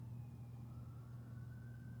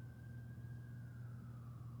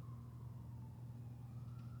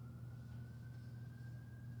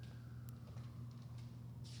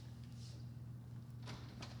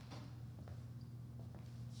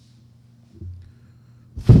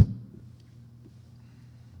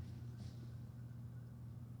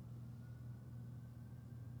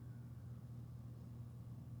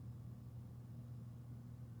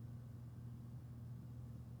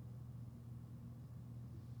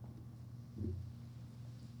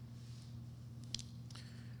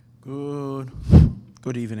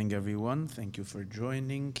Good evening, everyone. Thank you for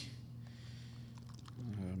joining.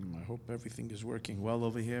 I hope everything is working well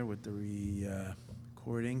over here with the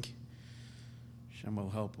recording. Hashem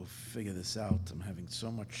will help. We'll figure this out. I'm having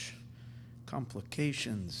so much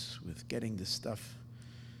complications with getting this stuff,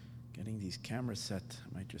 getting these cameras set.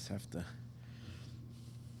 I might just have to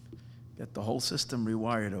get the whole system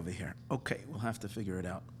rewired over here. Okay, we'll have to figure it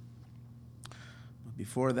out. But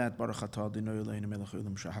before that, Baruch atah Adonai Eloheinu melech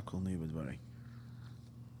haolam shehakol niyeh b'dvarei.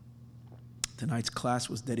 Tonight's class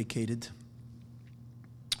was dedicated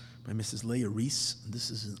by Mrs. Leah Reese.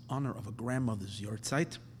 This is in honor of a grandmother's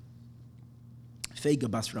yahrzeit, Feiga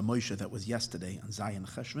Basra Moshe, that was yesterday on Zayin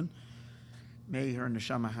Cheshvan. May her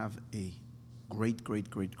neshama have a great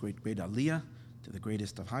aliyah to the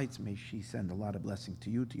greatest of heights. May she send a lot of blessing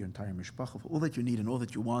to you, to your entire mishpacha, for all that you need and all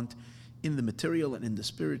that you want in the material and in the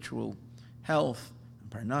spiritual health and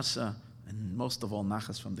parnasa, and most of all,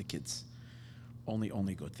 nachas from the kids.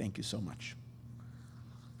 Only good. Thank you so much.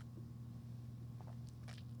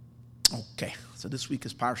 Okay, so this week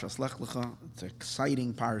is Parshas Lecha. It's an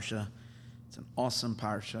exciting parsha. It's an awesome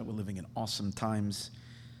parsha. We're living in awesome times.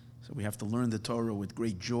 So we have to learn the Torah with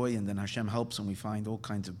great joy, and then Hashem helps, and we find all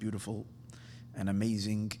kinds of beautiful and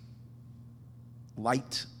amazing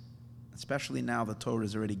light. Especially now the Torah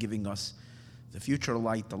is already giving us the future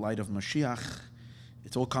light, the light of Mashiach.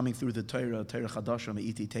 It's all coming through the Torah. Torah Chadasha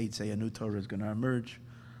Me'iti Teitzei, a new Torah is going to emerge.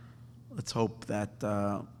 Let's hope that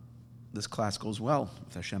this class goes well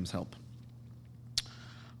with Hashem's help.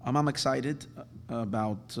 I'm excited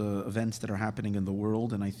about events that are happening in the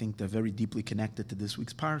world, and I think they're very deeply connected to this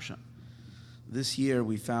week's parsha. This year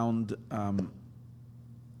we found,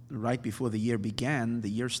 right before the year began, the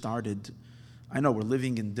year started. I know we're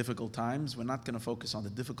living in difficult times. We're not going to focus on the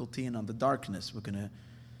difficulty and on the darkness. We're going to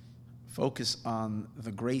focus on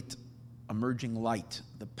the great emerging light,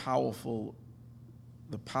 the powerful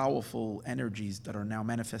energies that are now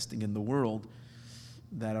manifesting in the world,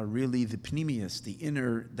 that are really the pnimius, the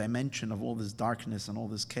inner dimension of all this darkness and all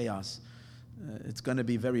this chaos. It's going to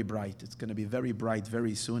be very bright. It's going to be very bright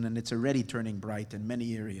very soon, and it's already turning bright in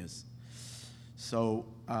many areas. So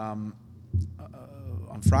on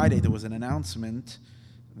Friday there was an announcement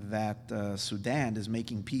that Sudan is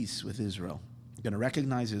making peace with Israel. They're going to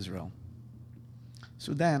recognize Israel.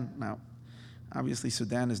 Sudan, now, obviously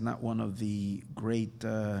Sudan is not one of the great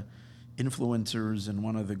influencers and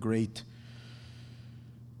one of the great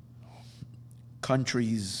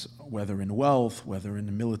countries, whether in wealth, whether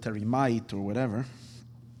in military might or whatever.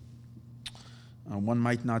 One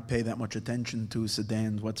might not pay that much attention to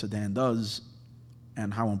Sudan, what Sudan does,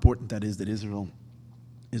 and how important that is that Israel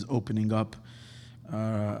is opening up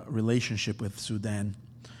a relationship with Sudan.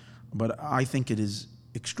 But I think it is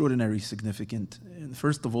extraordinarily significant. And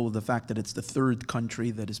first of all, the fact that it's the third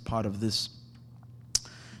country that is part of this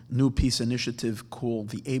new peace initiative called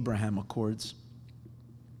the Abraham Accords.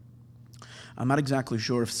 I'm not exactly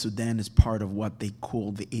sure if Sudan is part of what they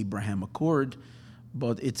call the Abraham Accord,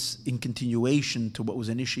 but it's in continuation to what was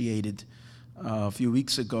initiated a few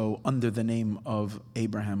weeks ago under the name of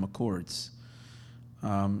Abraham Accords.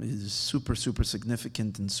 It is super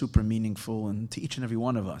significant and super meaningful, and to each and every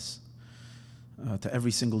one of us, to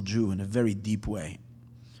every single Jew in a very deep way,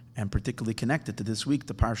 and particularly connected to this week,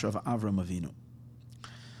 the Parsha of Avram Avinu.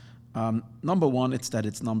 Number one,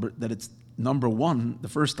 number one, the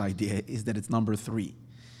first idea is that it's number 3.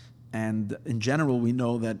 And in general, we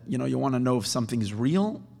know that, you want to know if something is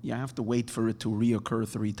real, you have to wait for it to reoccur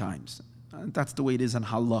 3 times. And that's the way it is in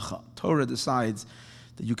halacha. Torah decides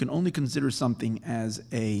that you can only consider something as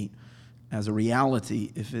a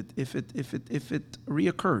reality if it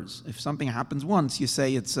reoccurs. If something happens once, you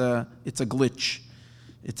say it's a glitch,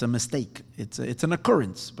 it's a mistake, it's an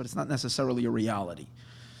occurrence, but it's not necessarily a reality.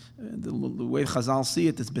 The way Chazal see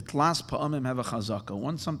it is bitlas pa'amim have a chazaka.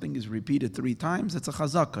 Once something is repeated 3 times, it's a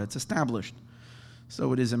chazaka, it's established.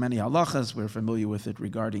 So it is in many halachas. We're familiar with it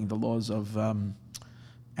regarding the laws of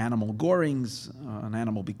animal gorings. An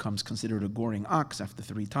animal becomes considered a goring ox after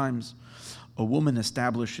 3 times. A woman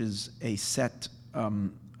establishes a set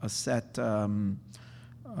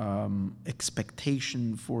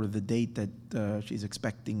expectation for the date that she's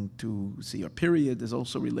expecting to see a period. Is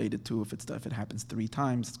also related to if it happens 3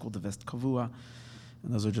 times, it's called the vest kavua.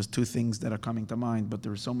 And those are just 2 things that are coming to mind, but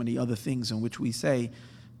there are so many other things in which we say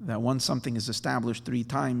that once something is established 3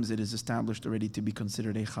 times, it is established already to be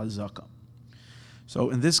considered a chazaka.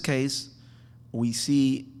 So in this case, we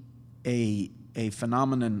see a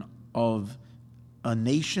phenomenon of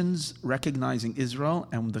nations recognizing Israel,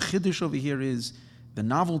 and the chiddush over here is, the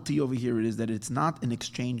novelty over here is that it's not in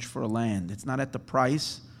exchange for a land. It's not at the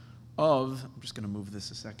price of, I'm just going to move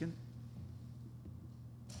this a second.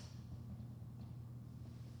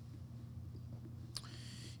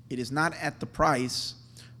 It is not at the price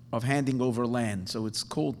of handing over land. So it's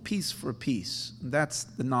called peace for peace. That's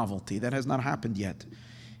the novelty. That has not happened yet.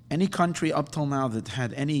 Any country up till now that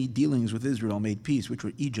had any dealings with Israel made peace, which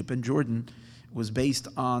were Egypt and Jordan, was based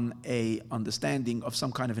on a understanding of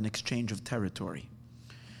some kind of an exchange of territory.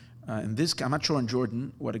 I'm not sure in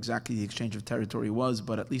Jordan what exactly the exchange of territory was,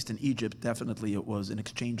 but at least in Egypt, definitely it was an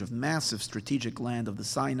exchange of massive strategic land of the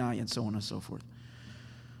Sinai and so on and so forth,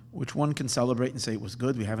 which one can celebrate and say it was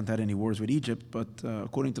good. We haven't had any wars with Egypt, but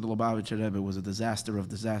according to the Lubavitcher Rebbe, it was a disaster of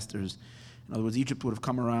disasters. In other words, Egypt would have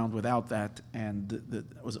come around without that, and it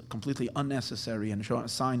was completely unnecessary and a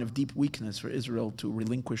sign of deep weakness for Israel to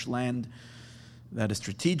relinquish land that is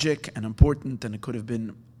strategic and important, and it could have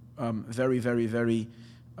been very, very, very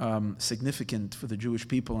significant for the Jewish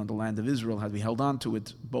people and the land of Israel had we held on to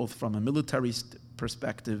it, both from a military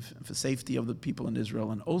perspective, for safety of the people in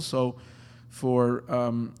Israel, and also for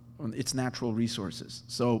its natural resources.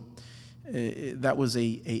 So that was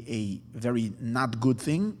a very not good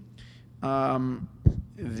thing.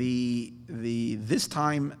 This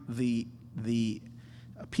time the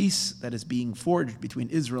peace that is being forged between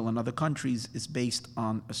Israel and other countries is based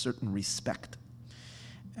on a certain respect.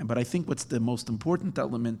 But I think what's the most important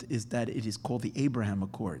element is that it is called the Abraham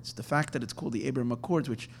Accords. The fact that it's called the Abraham Accords,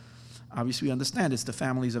 which obviously we understand, it's the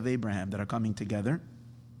families of Abraham that are coming together.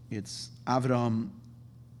 It's Avram's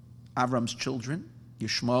children,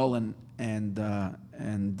 Yishmael and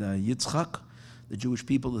Yitzchak, the Jewish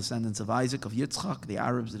people, the descendants of Isaac, of Yitzchak, the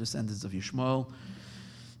Arabs, the descendants of Yishmael.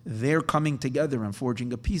 Their coming together and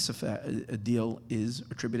forging a peace a deal is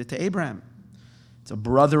attributed to Abraham. It's a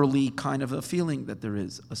brotherly kind of a feeling that there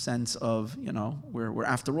is, a sense of, we're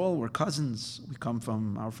after all, we're cousins. We come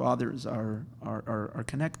from, our fathers are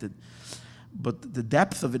connected. But the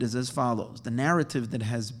depth of it is as follows. The narrative that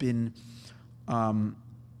has been kind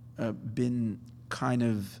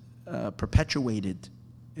of perpetuated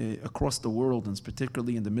across the world, and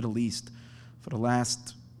particularly in the Middle East, for the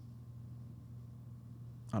last,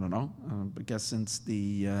 I guess since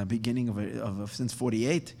the beginning of since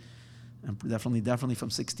 48, and definitely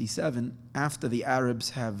from 67, after the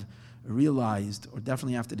Arabs have realized, or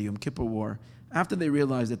definitely after the Yom Kippur War, after they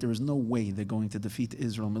realized that there is no way they're going to defeat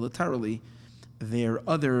Israel militarily, their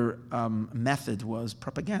other method was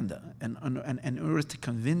propaganda, and in order to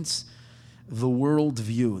convince the world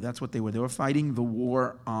view. That's what they were. They were fighting the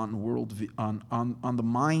war on on the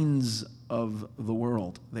minds of the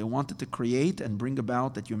world. They wanted to create and bring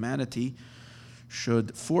about that humanity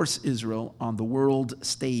should force Israel on the world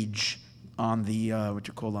stage, on the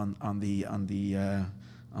on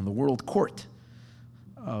the world court,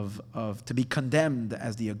 to be condemned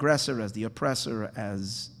as the aggressor, as the oppressor,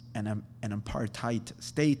 as an apartheid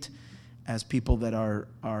state, as people that are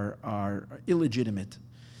illegitimate.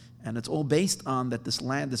 And it's all based on that this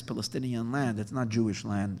land is Palestinian land. It's not Jewish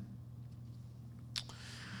land.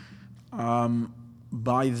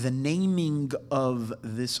 By the naming of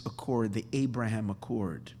this accord, the Abraham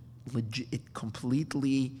Accord, it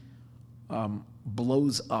completely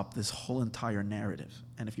blows up this whole entire narrative.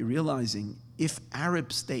 And if you're realizing, if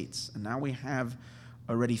Arab states, and now we have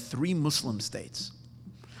already 3 Muslim states,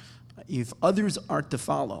 if others are to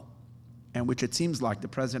follow, and which it seems like the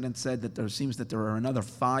president said that there are another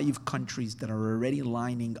 5 countries that are already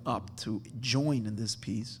lining up to join in this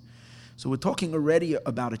peace. So we're talking already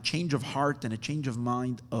about a change of heart and a change of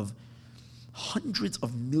mind of hundreds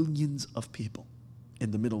of millions of people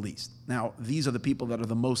in the Middle East. Now, these are the people that are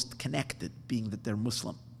the most connected, being that they're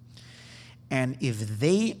Muslim. And if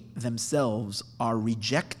they themselves are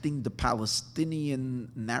rejecting the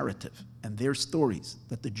Palestinian narrative and their stories,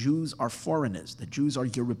 that the Jews are foreigners, the Jews are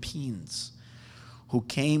Europeans who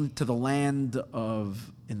came to the land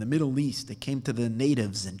in the Middle East, they came to the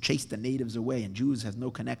natives and chased the natives away, and Jews have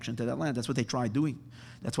no connection to that land. That's what they tried doing.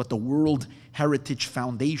 That's what the World Heritage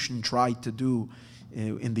Foundation tried to do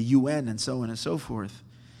in the UN and so on and so forth.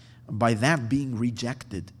 By that being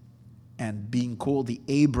rejected, and being called the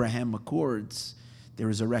Abraham Accords,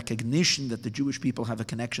 there is a recognition that the Jewish people have a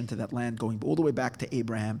connection to that land going all the way back to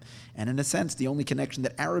Abraham. And in a sense, the only connection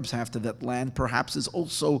that Arabs have to that land perhaps is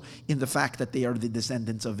also in the fact that they are the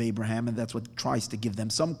descendants of Abraham, and that's what tries to give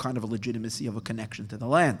them some kind of a legitimacy of a connection to the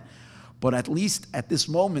land. But at least at this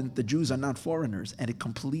moment, the Jews are not foreigners, and it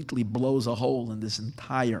completely blows a hole in this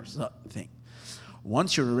entire thing.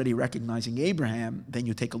 Once you're already recognizing Abraham, then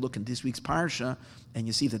you take a look in this week's parsha, and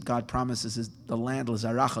you see that God promises the land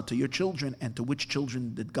l'zaracha, to your children, and to which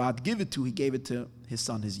children did God give it to? He gave it to his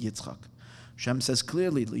son, his Yitzchak. Hashem says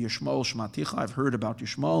clearly, Yishmael Shmaticha, I've heard about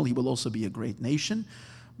Yishmael, he will also be a great nation,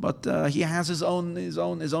 but he has his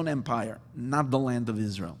own empire, not the land of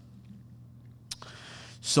Israel.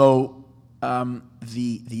 So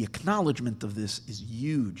the acknowledgement of this is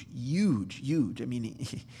huge. I mean,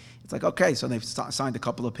 it's like, okay, so they've signed a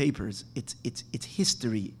couple of papers. It's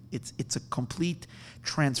history. It's a complete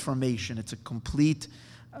transformation. It's a complete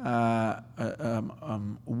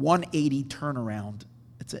 180 turnaround.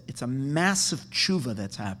 It's a massive tshuva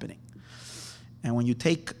that's happening. And when you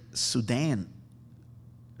take Sudan,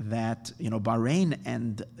 that, Bahrain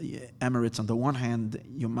and Emirates, on the one hand,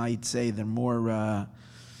 you might say they're more,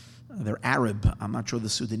 they're Arab. I'm not sure the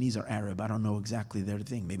Sudanese are Arab. I don't know exactly their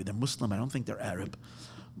thing. Maybe they're Muslim. I don't think they're Arab.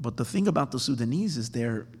 But the thing about the Sudanese is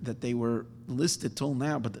that they were listed till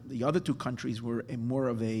now, but the other two countries were more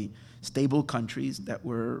of a stable countries that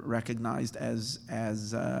were recognized as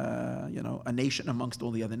a nation amongst all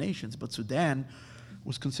the other nations. But Sudan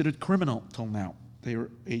was considered criminal till now. They're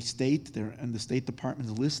a state. They're in the State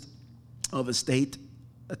Department's list of a state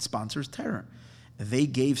that sponsors terror. They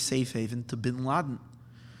gave safe haven to bin Laden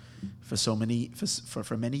for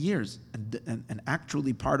many years, and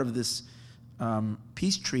actually part of this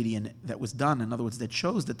peace treaty that was done, in other words, that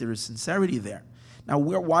shows that there is sincerity there. Now,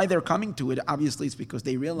 why they're coming to it, obviously, is because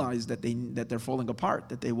they realize that they're falling apart,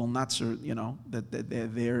 that they will not,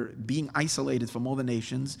 that they're being isolated from all the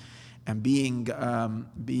nations, and being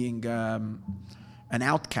an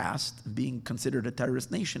outcast, being considered a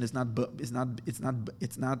terrorist nation is not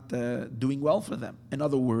doing well for them. In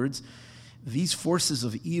other words, these forces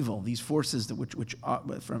of evil, these forces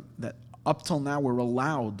that up till now were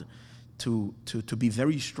allowed to be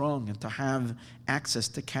very strong and to have access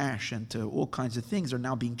to cash and to all kinds of things, are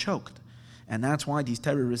now being choked. And that's why these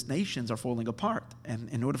terrorist nations are falling apart.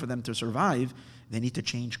 And in order for them to survive, they need to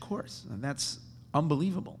change course. And that's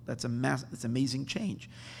unbelievable. That's amazing change.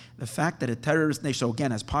 The fact that a terrorist nation, so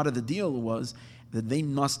again, as part of the deal was that they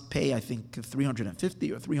must pay, I think,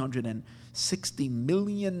 $350 or $360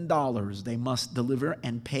 million they must deliver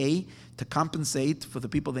and pay to compensate for the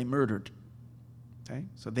people they murdered. Okay?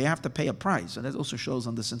 So they have to pay a price. And that also shows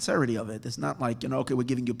on the sincerity of it. It's not like, okay, we're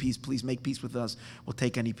giving you peace, please make peace with us, we'll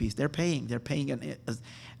take any peace. They're paying,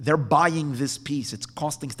 they're buying this peace. It's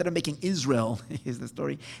costing, instead of making Israel, here's the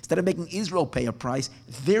story, instead of making Israel pay a price,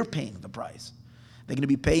 they're paying the price. They're going to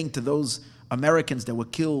be paying to those Americans that were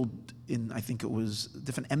killed in, I think it was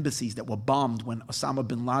different embassies that were bombed when Osama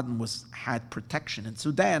bin Laden had protection in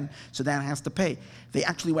Sudan. Sudan has to pay. They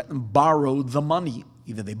actually went and borrowed the money.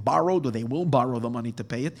 Either they borrowed or they will borrow the money to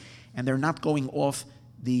pay it, and they're not going off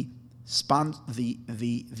the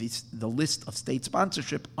list of state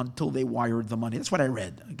sponsorship until they wired the money. That's what I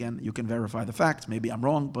read. Again, you can verify the facts. Maybe I'm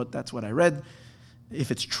wrong, but that's what I read.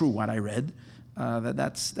 If it's true what I read,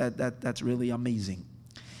 that's really amazing.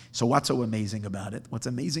 So what's so amazing about it? What's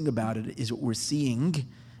amazing about it is what we're seeing,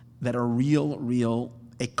 that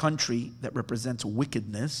a country that represents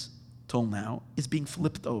wickedness till now is being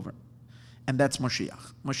flipped over. And that's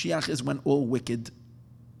Mashiach. Mashiach is when all wicked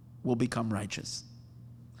will become righteous.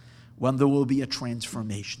 When there will be a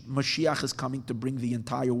transformation. Mashiach is coming to bring the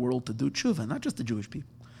entire world to do tshuva, not just the Jewish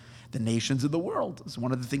people. The nations of the world. It's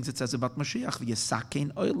one of the things it says about Mashiach.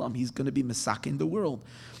 V'yesakein olam. He's going to be mesakein the world.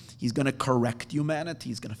 He's going to correct humanity.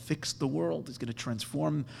 He's going to fix the world. He's going to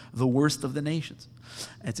transform the worst of the nations.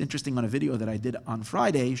 It's interesting, on a video that I did on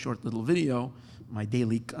Friday, short little video, my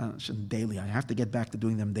daily, I have to get back to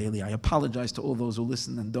doing them daily. I apologize to all those who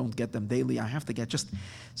listen and don't get them daily. I have to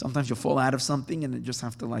sometimes you fall out of something and you just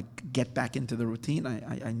have to get back into the routine.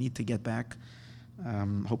 I need to get back.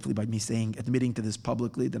 Hopefully by me admitting to this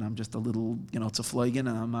publicly that I'm just a little, it's a fleigen and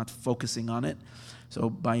I'm not focusing on it. So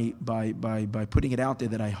by putting it out there,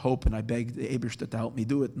 that I hope and I beg the Ebershter to help me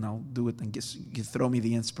do it, and I'll do it and throw me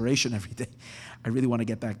the inspiration every day. I really want to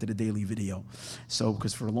get back to the daily video. So,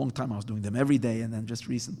 because for a long time I was doing them every day, and then just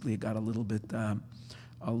recently it got a little bit, a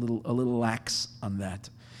little lax on that.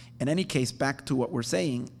 In any case, back to what we're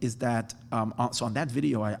saying is that, so on that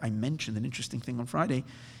video I mentioned an interesting thing on Friday,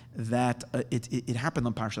 that it happened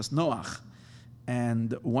on Parshas Noach.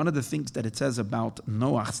 And one of the things that it says about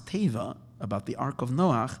Noach's teva, about the Ark of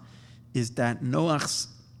Noach, is that Noach's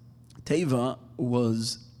teva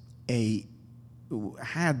was the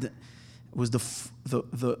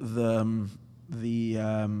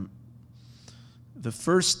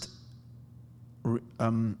first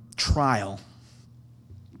trial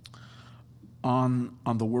on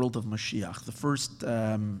the world of Mashiach. The first,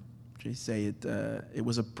 it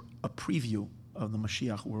was a preview of the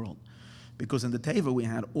Mashiach world. Because in the Teva we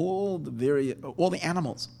had all the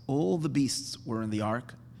animals, all the beasts were in the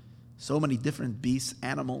ark. So many different beasts,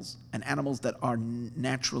 animals, and animals that are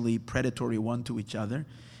naturally predatory one to each other.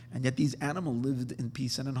 And yet these animals lived in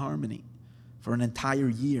peace and in harmony for an entire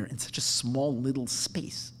year in such a small little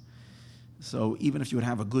space. So even if you would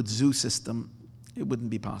have a good zoo system, it wouldn't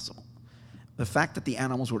be possible. The fact that the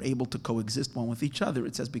animals were able to coexist one with each other,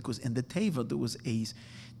 it says because in the Teva there was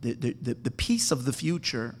the peace of the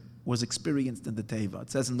future was experienced in the Teva. It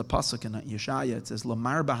says in the Pasuk in Yeshaya, it says,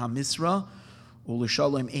 Lamar Bahamisra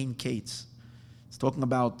u'lishalom ein kates. It's talking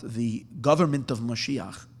about the government of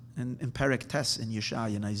Mashiach in Perek Tes in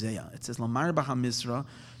Yeshaya and Isaiah. It says, Lamar Bahamisra,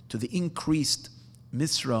 to the increased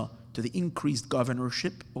Misra, to the increased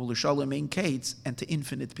governorship, u'lishalom ein kates, and to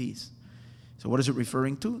infinite peace. So what is it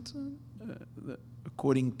referring to?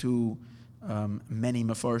 According to many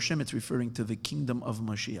Mefarshim, it's referring to the kingdom of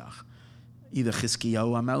Mashiach. Either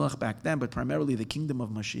Chizkiyahu HaMelech back then, but primarily the kingdom of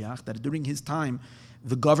Mashiach, that during his time,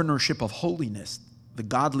 the governorship of holiness, the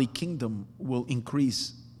godly kingdom will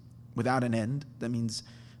increase without an end. That means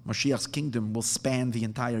Mashiach's kingdom will span the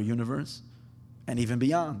entire universe and even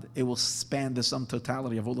beyond. It will span the sum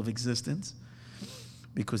totality of all of existence,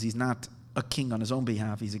 because he's not a king on his own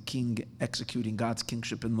behalf. He's a king executing God's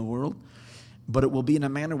kingship in the world. But it will be in a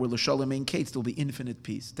manner where l'shalom ein kates, there will be infinite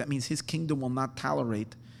peace. That means his kingdom will not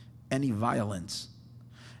tolerate any violence.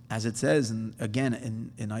 As it says,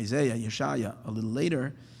 again in Isaiah, Yeshaya, a little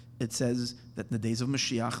later, it says that in the days of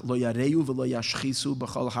Mashiach, lo yareu v'lo yashchisu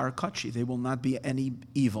b'chol har kachi. There will not be any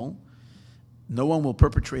evil. No one will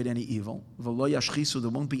perpetrate any evil. V'lo yashchisu, there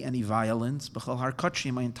won't be any violence. B'chol har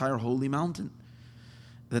kachi, my entire holy mountain.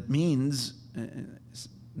 That means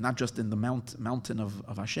not just in the mountain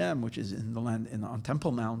of Hashem, which is in the land on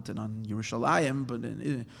Temple Mount and on Yerushalayim, but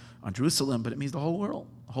on Jerusalem, but it means the whole world.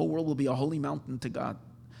 The whole world will be a holy mountain to God.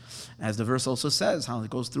 As the verse also says, how it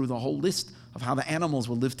goes through the whole list of how the animals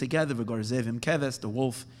will live together. V'garzevim keves, the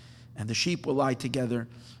wolf and the sheep will lie together,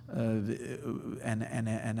 and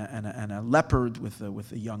a leopard with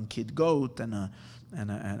a young kid goat, and a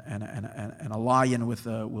lion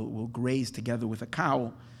will graze together with a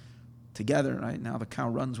cow. Together, right? Now the cow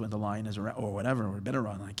runs when the lion is around, or whatever, or better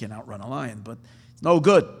run. I can't outrun a lion, but it's no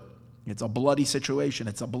good. It's a bloody situation.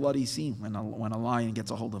 It's a bloody scene when a lion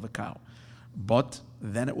gets a hold of a cow. But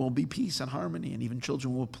then it will be peace and harmony, and even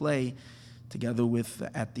children will play together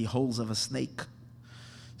at the holes of a snake.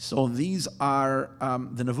 So these are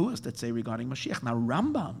the nevuos that say regarding Mashiach. Now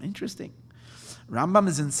Rambam, interesting. Rambam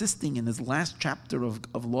is insisting in his last chapter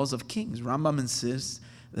of Laws of Kings. Rambam insists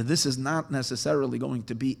that this is not necessarily going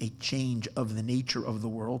to be a change of the nature of the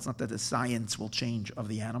world. It's not that the science will change of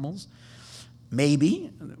the animals.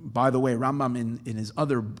 Maybe, by the way, Rambam in his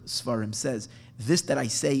other Svarim says, this that I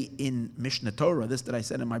say in Mishnah Torah, this that I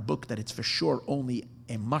said in my book, that it's for sure only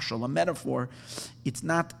a mashal, a metaphor, it's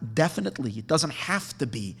not definitely, it doesn't have to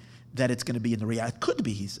be that it's going to be in the reality. It could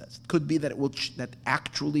be, he says. It could be that that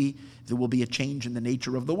actually there will be a change in the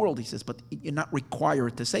nature of the world, he says, but you're not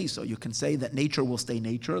required to say so. You can say that nature will stay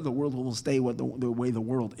nature, the world will stay the way the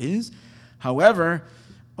world is. However,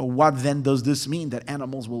 what then does this mean, that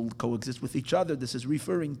animals will coexist with each other? This is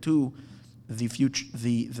referring to the future,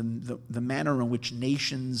 the manner in which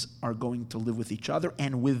nations are going to live with each other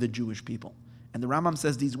and with the Jewish people. And the Rambam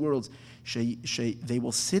says these words, they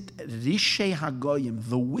will sit, Rishei Hagoyim,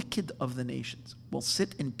 the wicked of the nations, will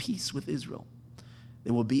sit in peace with Israel.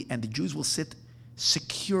 They will be, and the Jews will sit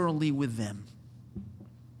securely with them.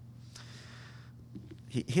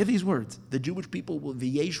 Hear these words. The Jewish people will,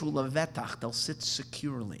 v'yeshu levetach, they'll sit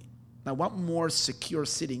securely. Now, what more secure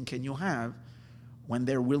sitting can you have when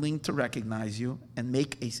they're willing to recognize you and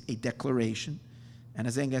make a declaration? And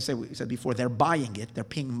as we said before, they're buying it. They're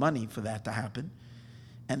paying money for that to happen.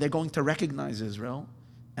 And they're going to recognize Israel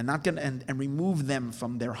and and remove them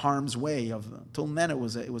from their harm's way. Till then, it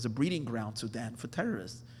was a breeding ground, Sudan, for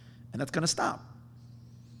terrorists. And that's going to stop.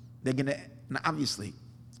 They're going to, and obviously,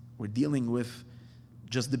 we're dealing with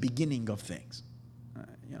just the beginning of things.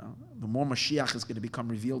 The more Mashiach is going to become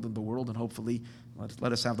revealed in the world, and hopefully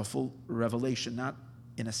let us have the full revelation, not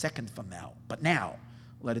in a second from now, but now.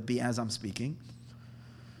 Let it be as I'm speaking.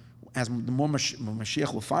 As the more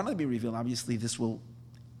Mashiach will finally be revealed, obviously this will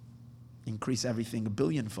increase everything a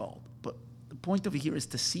billionfold. But the point over here is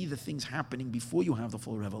to see the things happening before you have the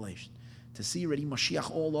full revelation. To see already Mashiach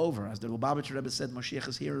all over. As the Lubavitcher Rebbe said, Mashiach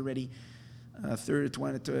is here already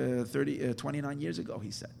 29 years ago,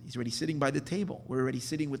 he said. He's already sitting by the table. We're already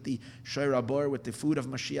sitting with the Shor Abor, with the food of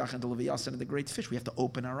Mashiach and the Leviathan and the great fish. We have to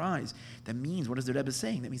open our eyes. That means, what is the Rebbe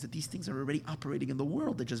saying? That means that these things are already operating in the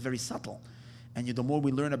world. They're just very subtle. And the more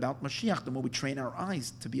we learn about Mashiach, the more we train our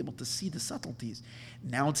eyes to be able to see the subtleties.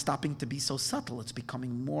 Now it's stopping to be so subtle. It's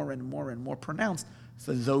becoming more and more and more pronounced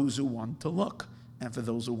for those who want to look and for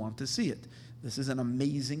those who want to see it. This is an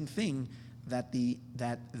amazing thing that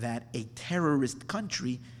that a terrorist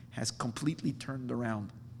country has completely turned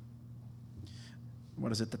around.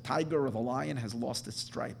 What is it? The tiger or the lion has lost its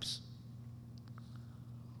stripes.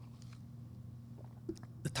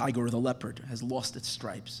 The tiger or the leopard has lost its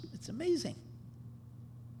stripes. It's amazing.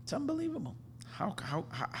 It's unbelievable.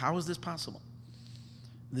 How is this possible?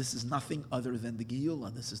 This is nothing other than the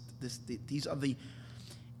Geula. These are the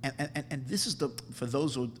and this is the for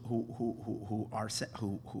those who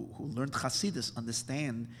learned Chassidus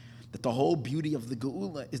understand that the whole beauty of the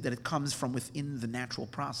Geula is that it comes from within the natural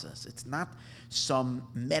process. It's not some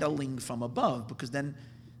meddling from above, because then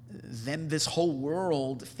this whole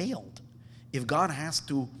world failed. If God has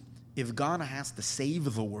to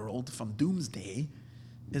save the world from doomsday,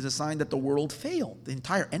 is a sign that the world failed. The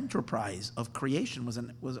entire enterprise of creation was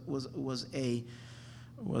a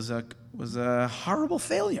horrible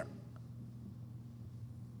failure.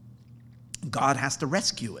 God has to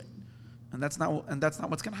rescue it, and that's not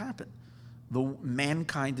what's going to happen.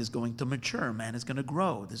 Mankind is going to mature. Man is going to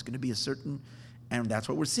grow. There's going to be a certain, and that's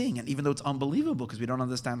what we're seeing. And even though it's unbelievable because we don't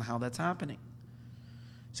understand how that's happening.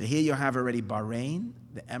 So here you have already Bahrain,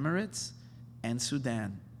 the Emirates, and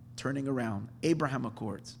Sudan turning around. Abraham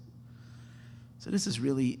Accords. So this is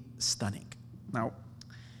really stunning. Now,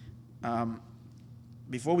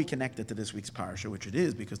 before we connect it to this week's parsha, which it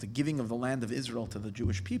is, because the giving of the land of Israel to the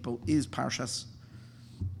Jewish people is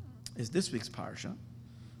this week's parsha,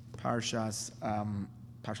 Parshas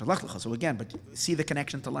Lech Lecha. So again, but see the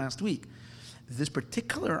connection to last week. This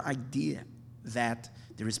particular idea that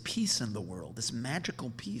there is peace in the world, this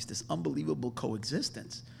magical peace, this unbelievable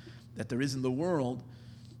coexistence that there is in the world,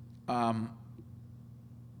 and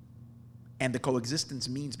the coexistence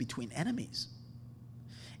means between enemies.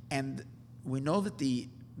 And we know that the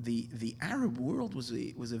Arab world was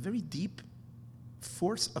a very deep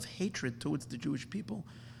force of hatred towards the Jewish people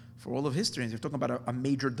for all of history. And they're talking about a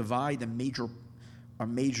major divide, a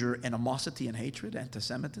major animosity and hatred,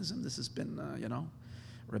 anti-Semitism. This has been,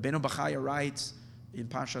 Rabbeinu Bachaya writes in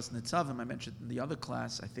Parshas Nitzavim, I mentioned in the other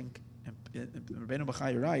class, I think, Rabbeinu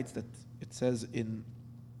Bachaya writes that it says in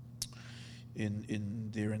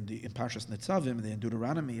Parshas Nitzavim, in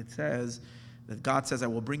Deuteronomy, it says that God says, I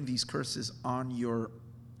will bring these curses on your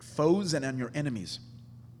foes and on your enemies.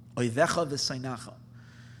 Oivecha v'seinacha.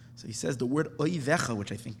 So he says the word oivecha,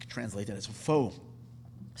 which I think translated as foe.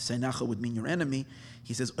 Seinacha would mean your enemy.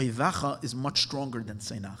 He says oivecha is much stronger than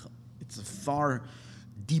seinacha. It's a far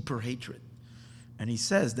deeper hatred. And he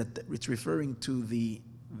says that it's referring to the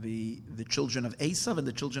children of Esav and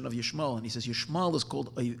the children of Yishmael. And he says Yishmael is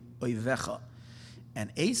called oivecha,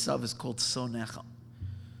 and Esav is called sonecha.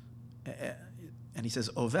 And he says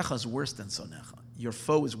ovecha is worse than sonecha. Your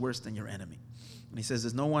foe is worse than your enemy. And he says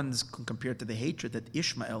there's no one's compared to the hatred that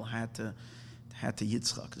Ishmael had to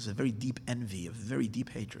Yitzchak. There's a very deep envy, a very deep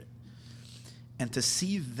hatred. And to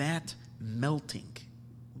see that melting,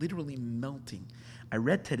 literally melting. I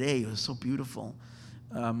read today, it was so beautiful.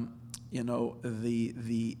 There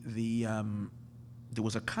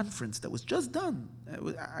was a conference that was just done.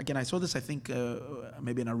 Again, I saw this, I think,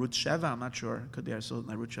 maybe in Arutz Sheva, I'm not sure. It could be I saw it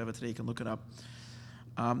in Arutz Sheva today, you can look it up.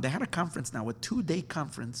 They had a conference now, a 2-day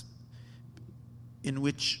conference, in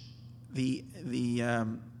which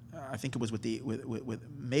I think it was with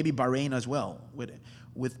maybe Bahrain as well,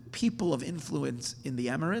 with people of influence in the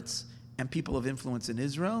Emirates and people of influence in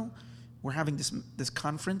Israel. We're having this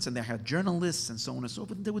conference, and they had journalists and so on and so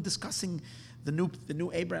forth. And they were discussing the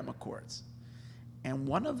new Abraham Accords, and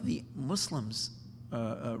one of the Muslims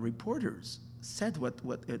reporters said what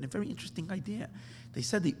a very interesting idea. They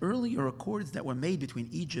said the earlier accords that were made between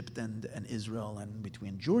Egypt and Israel and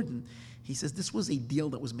between Jordan, he says this was a deal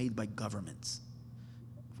that was made by governments,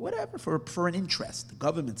 whatever, for an interest. The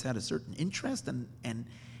governments had a certain interest, and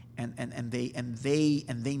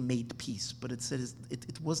they made peace. But it says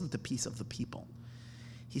it wasn't the peace of the people.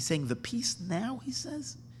 He's saying the peace now, he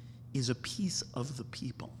says, is a peace of the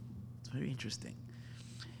people. It's very interesting.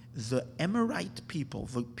 The Emirate people,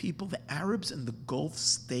 the Arabs in the Gulf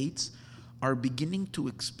states, are beginning to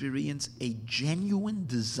experience a genuine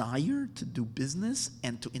desire to do business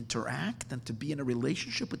and to interact and to be in a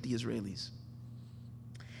relationship with the Israelis.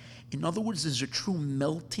 In other words, there's a true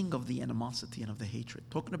melting of the animosity and of the hatred.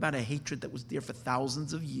 Talking about a hatred that was there for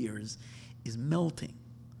thousands of years is melting.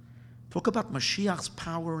 Talk about Mashiach's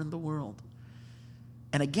power in the world.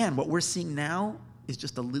 And again, what we're seeing now is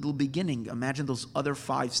just a little beginning. Imagine those other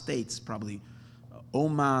 5 states, probably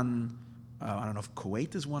Oman, I don't know if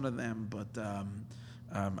Kuwait is one of them, but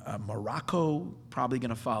Morocco probably going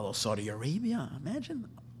to follow. Saudi Arabia, imagine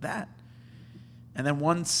that. And then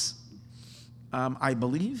once I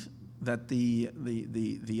believe that the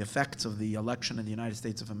effects of the election in the United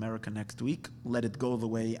States of America next week, let it go the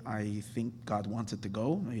way I think God wants it to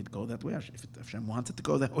go. May it go that way. If Hashem wants it to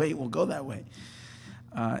go that way, it will go that way.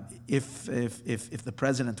 If the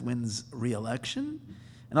president wins re-election,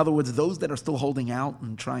 in other words, those that are still holding out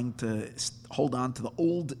and trying to hold on to the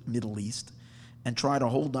old Middle East and try to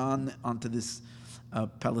hold on onto this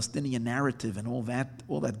Palestinian narrative and all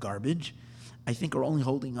that garbage, I think are only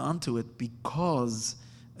holding on to it because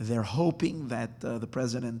they're hoping that the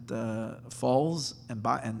president falls and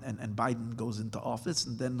Biden goes into office,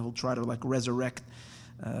 and then he'll try to resurrect,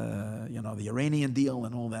 the Iranian deal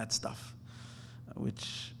and all that stuff,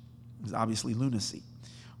 which is obviously lunacy.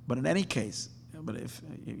 But in any case, if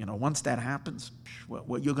once that happens,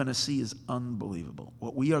 what you're going to see is unbelievable.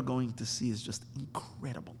 What we are going to see is just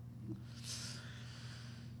incredible.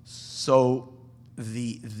 So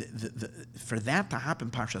for that to happen,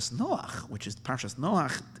 Parshas Noach, which is Parshas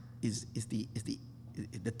Noach, is the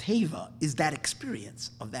teva, is that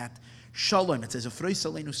experience of that shalom. It says,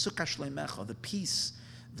 the peace,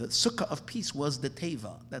 the sukkah of peace was the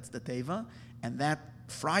teva. That's the teva, and that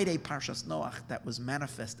Friday Parshas Noach that was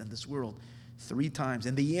manifest in this world 3 times.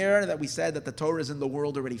 In the year that we said that the Torah is in the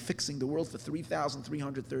world already, fixing the world for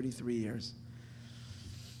 3,333 years.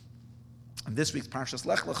 And this week's Parshas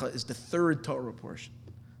Lecha is the 3rd Torah portion.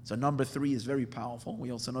 So number 3 is very powerful.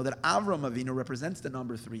 We also know that Avram Avinu represents the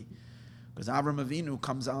number 3, because Avram Avinu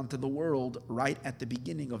comes onto the world right at the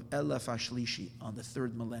beginning of Elef HaShlishi, on the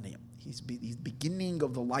 3rd millennium. He's beginning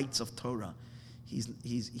of the lights of Torah.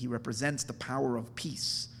 He represents the power of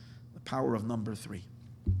peace, the power of number 3.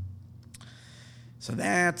 So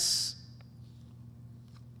that's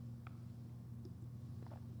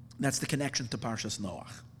the connection to Parshas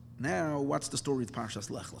Noach. Now, what's the story with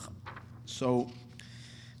Parshas Lecha? So,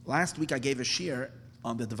 last week I gave a shir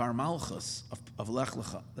on the Dvar Malchus of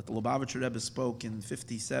Lecha that the Lubavitcher Rebbe spoke in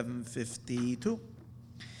 57-52.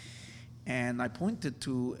 And I pointed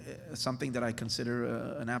to something that I consider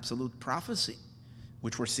an absolute prophecy,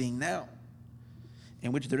 which we're seeing now,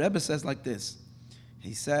 in which the Rebbe says like this.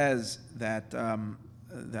 He says that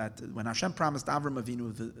when Hashem promised Avram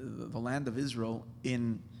Avinu the land of Israel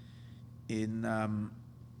in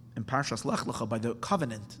Parshas Lech Lecha by the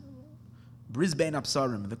covenant, Bris Bein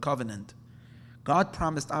Absarim, the covenant, God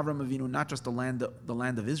promised Avram Avinu not just the land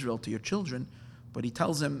of Israel to your children, but He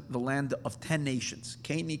tells him the land of 10 nations,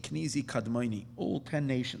 Keni, Knizi, Kadmoni, all 10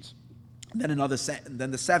 nations. And then then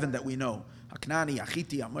the 7 that we know. Haknani,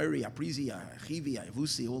 Achiti, Amori, Aprizi, Achivi,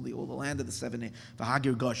 Avusi, all the land of the 7,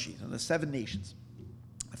 Vahagir Goshi, so the 7 nations.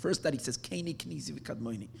 The first that he says, Keni, Knizi,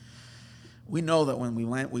 Kadmoni. We know that when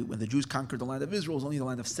the Jews conquered the land of Israel, it was only the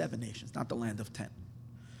land of 7 nations, not the land of 10.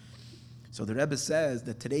 So the Rebbe says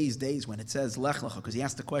that today's days, when it says Lech Lecha, because he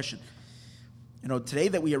asked the question, today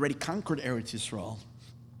that we already conquered Eretz Yisrael,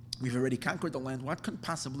 we've already conquered the land, what can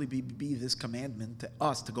possibly be this commandment to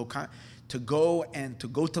us to go to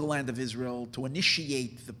the land of Israel, to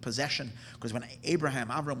initiate the possession? Because when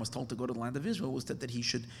Avram was told to go to the land of Israel, it was that he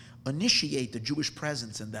should initiate the Jewish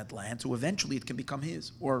presence in that land, so eventually it can become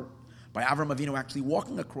his. Or by Avram Avinu actually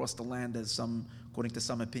walking across the land, according to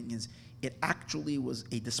some opinions, it actually was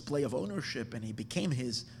a display of ownership, and he became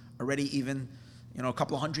his already even, a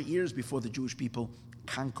couple of 100 years before the Jewish people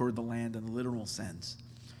conquered the land in the literal sense.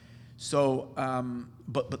 So,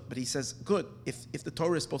 but he says, good, if the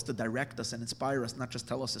Torah is supposed to direct us and inspire us, not just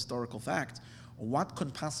tell us historical facts, what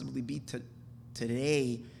could possibly be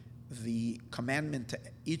today the commandment to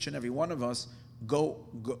each and every one of us, go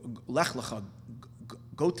Lech Lecha,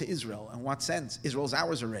 go to Israel? In what sense? Israel's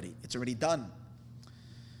ours already. It's already done.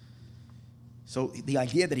 So the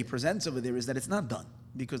idea that he presents over there is that it's not done,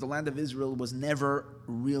 because the land of Israel was never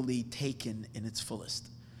really taken in its fullest.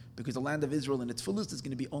 Because the land of Israel in its fullest is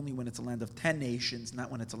going to be only when it's a land of 10 nations, not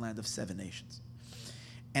when it's a land of 7 nations.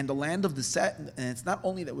 And the land of and it's not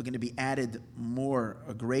only that we're going to be added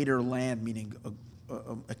a greater land, meaning a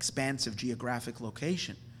expansive geographic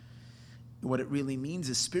location. What it really means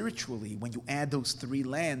is spiritually, when you add those 3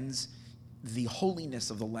 lands, the holiness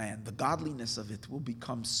of the land, the godliness of it will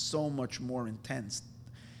become so much more intense.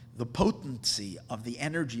 The potency of the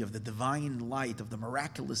energy of the divine light, of the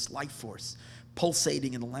miraculous life force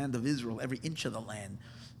pulsating in the land of Israel, every inch of the land,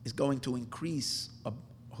 is going to increase a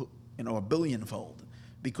billionfold,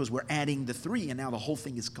 because we're adding the 3, and now the whole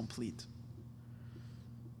thing is complete.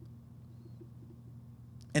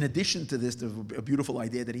 In addition to this, there's a beautiful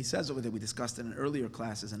idea that he says over there, we discussed it in earlier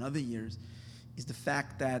classes and other years, is the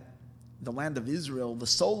fact that the land of Israel, the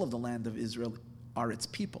soul of the land of Israel, are its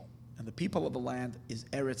people. And the people of the land is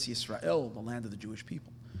Eretz Yisrael, the land of the Jewish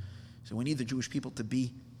people. So we need the Jewish people to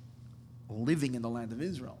be living in the land of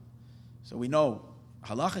Israel. So we know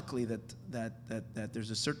halachically that there's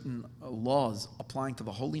a certain laws applying to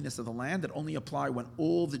the holiness of the land that only apply when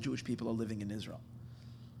all the Jewish people are living in Israel.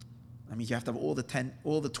 I mean, you have to have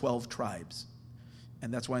all the 12 tribes.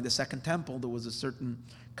 And that's why in the Second Temple there was a certain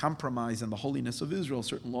compromise in the holiness of Israel.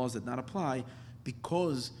 Certain laws did not apply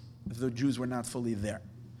because the Jews were not fully there.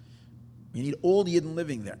 You need all the Yidden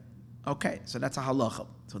living there. Okay, so that's a halacha.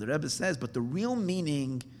 So the Rebbe says, but the real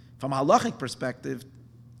meaning, from a halachic perspective,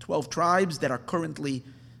 12 tribes that are currently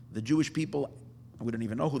the Jewish people, we don't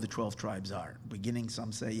even know who the 12 tribes are.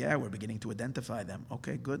 Some say, yeah, we're beginning to identify them.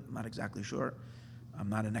 Okay, good, I'm not exactly sure. I'm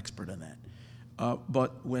not an expert on that.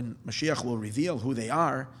 But when Mashiach will reveal who they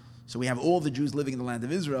are, so we have all the Jews living in the land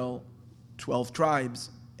of Israel, 12 tribes,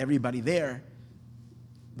 everybody there,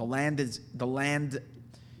 the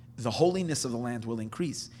holiness of the land will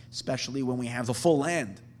increase, especially when we have the full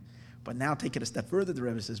land. But now take it a step further, the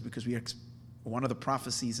Rebbe says, because one of the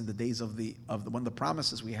prophecies in the days of one of the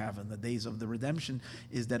promises we have in the days of the redemption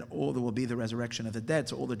is that there will be the resurrection of the dead,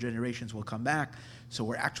 so all the generations will come back. So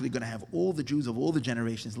we're actually going to have all the Jews of all the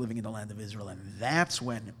generations living in the land of Israel, and that's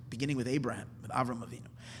when, beginning with Abraham, with Avram Avinu,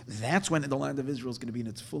 that's when the land of Israel is going to be in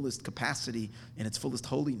its fullest capacity, in its fullest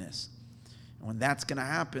holiness. And when that's going to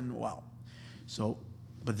happen, well, so.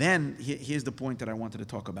 But then, here's the point that I wanted to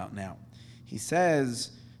talk about now. He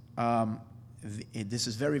says, this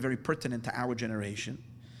is very, very pertinent to our generation,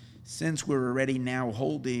 since we're already now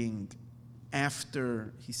holding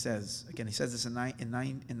after, he says this in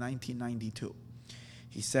 1992.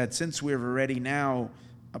 He said, since we're already now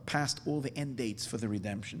past all the end dates for the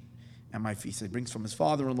redemption, and he said, brings from his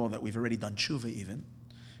father-in-law that we've already done tshuva even,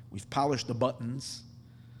 we've polished the buttons,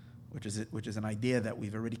 which is an idea that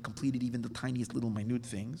we've already completed even the tiniest little minute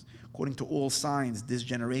things. According to all signs, this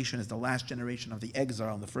generation is the last generation of the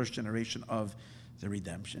exile and the first generation of the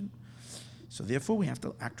redemption. So therefore, we have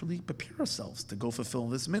to actually prepare ourselves to go fulfill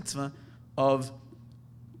this mitzvah of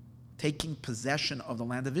taking possession of the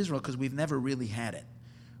land of Israel, because we've never really had it.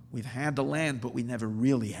 We've had the land, but we never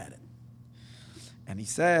really had it. And he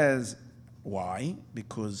says, why?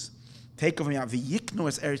 Because take of me out v'yiknu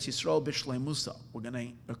es Eretz Yisrael b'shleimusa.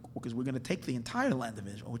 Because we're gonna take the entire land of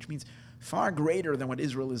Israel, which means far greater than what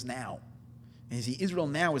Israel is now. And you see, Israel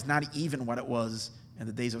now is not even what it was in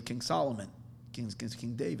the days of King Solomon, King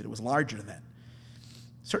David. It was larger then.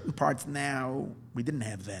 Certain parts now we didn't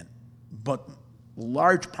have then, but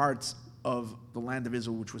large parts of the land of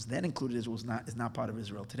Israel, which was then included Israel, is not part of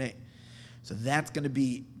Israel today. So that's going to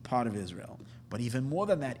be part of Israel. But even more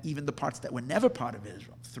than that, even the parts that were never part of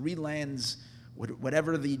Israel, 3 lands,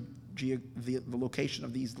 whatever the location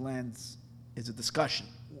of these lands is a discussion,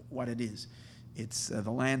 what it is. It's the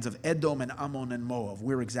lands of Edom and Ammon and Moab,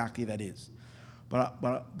 where exactly that is. But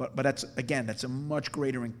that's a much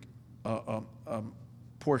greater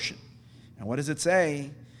portion. And what does it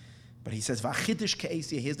say? But he says, "V'achidish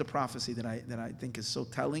ke'esia." Here's the prophecy that I think is so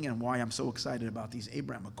telling, and why I'm so excited about these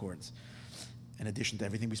Abraham Accords. In addition to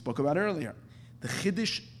everything we spoke about earlier, the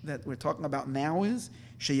chiddush that we're talking about now is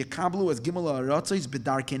sheyakablu as gimel ha'aratzos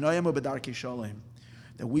b'darkei noyam or b'darkei shalom,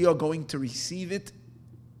 that we are going to receive it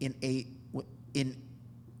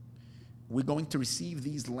we're going to receive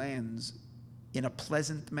these lands in a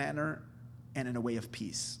pleasant manner and in a way of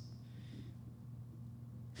peace.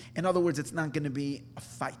 In other words, it's not going to be a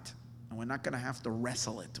fight, and we're not going to have to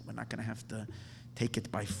wrestle it. We're not going to have to take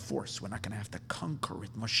it by force. We're not going to have to conquer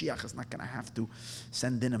it. Mashiach is not going to have to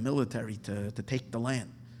send in a military to take the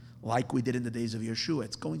land like we did in the days of Yeshua.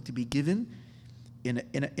 It's going to be given in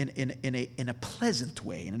a pleasant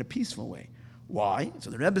way and in a peaceful way. Why? So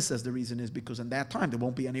the Rebbe says the reason is because in that time there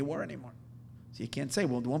won't be any war anymore. So you can't say,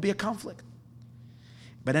 well, there won't be a conflict.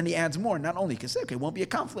 But then he adds more. Not only can say, okay, it won't be a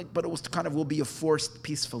conflict, but it will be a forced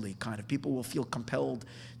peacefully kind of. People will feel compelled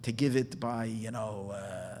to give it by,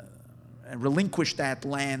 and relinquish that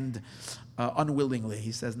land unwillingly.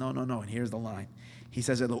 He says, no. And here's the line. He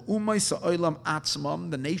says, the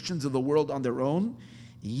nations of the world on their own,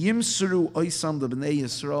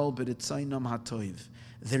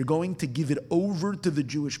 they're going to give it over to the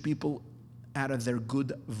Jewish people out of their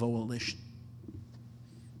good volition.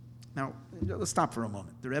 Now, let's stop for a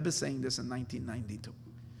moment. The Rebbe is saying this in 1992.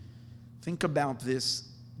 Think about this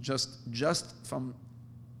just from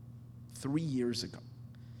 3 years ago.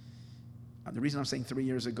 The reason I'm saying 3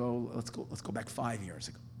 years ago, let's go back 5 years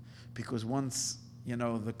ago, because once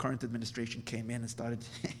the current administration came in and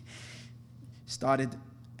started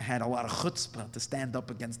had a lot of chutzpah to stand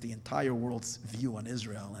up against the entire world's view on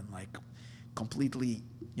Israel and like completely,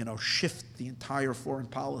 shift the entire foreign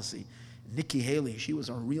policy. Nikki Haley, she was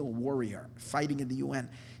a real warrior fighting in the UN.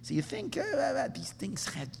 So you think these things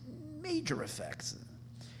had major effects.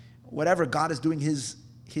 Whatever, God is doing his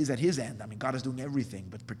at his end. I mean, God is doing everything,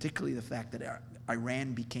 but particularly the fact that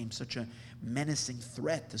Iran became such a menacing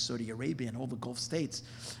threat to Saudi Arabia and all the Gulf states,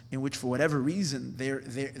 in which for whatever reason they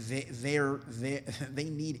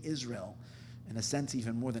need Israel, in a sense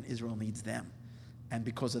even more than Israel needs them. And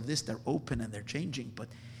because of this, they're open and they're changing. But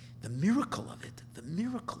the miracle of it,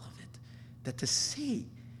 that to say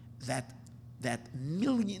that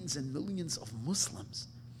millions and millions of Muslims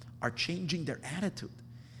are changing their attitude,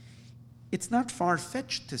 it's not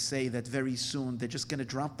far-fetched to say that very soon they're just going to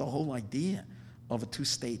drop the whole idea of a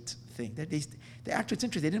two-state thing. They actually, it's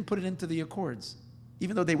interesting, they didn't put it into the Accords,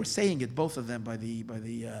 even though they were saying it, both of them, when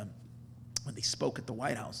they spoke at the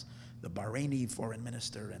White House, the Bahraini foreign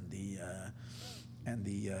minister and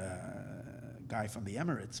the guy from the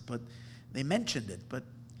Emirates. But they mentioned it. But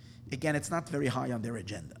again, it's not very high on their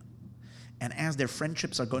agenda. And as their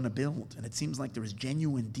friendships are going to build, and it seems like there is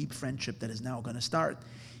genuine, deep friendship that is now going to start,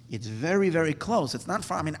 it's very, very close. It's not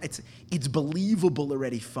far. I mean, it's believable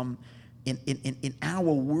already from in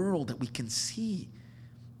our world that we can see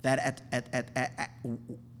that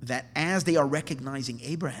that as they are recognizing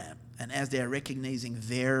Abraham and as they are recognizing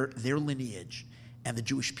their lineage and the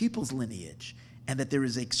Jewish people's lineage, and that there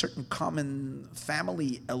is a certain common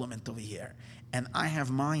family element over here, and I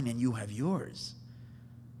have mine and you have yours.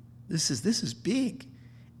 This is big,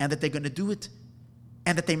 and that they're going to do it,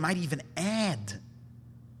 and that they might even add.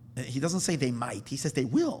 He doesn't say they might. He says they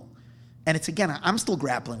will. And it's, again, I'm still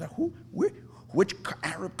grappling with which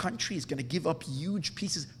Arab country is going to give up huge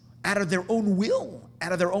pieces out of their own will,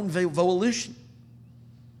 out of their own volition.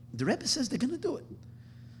 The Rebbe says they're going to do it.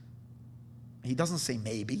 He doesn't say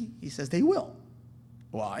maybe. He says they will.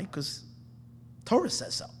 Why? Because Torah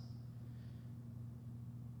says so.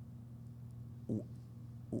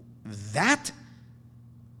 That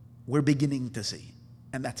we're beginning to see,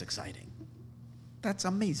 and that's exciting. That's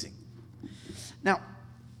amazing. Now,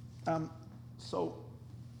 so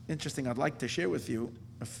interesting, I'd like to share with you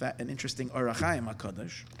an interesting Orach Chaim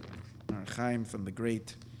HaKadosh, Orach Chaim from the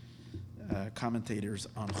great commentators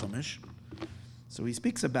on Chumash. So he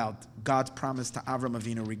speaks about God's promise to Avram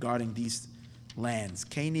Avinu regarding these lands.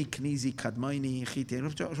 Keni, Knizi, Kadmoni, Chiti. I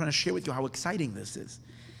just want to share with you how exciting this is.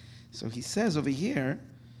 So he says over here,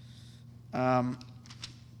 where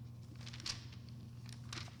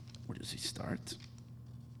does he start?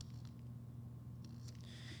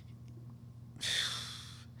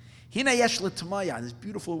 Hina yesh l'tmaya, these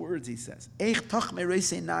beautiful words he says. How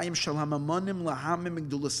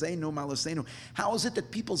is it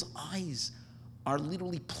that people's eyes are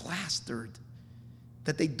literally plastered,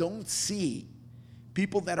 that they don't see?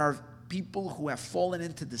 People who have fallen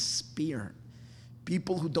into despair,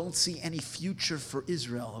 people who don't see any future for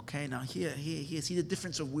Israel. Okay, now here, see the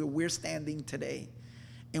difference of where we're standing today,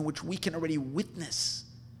 in which we can already witness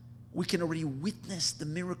the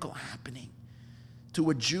miracle happening to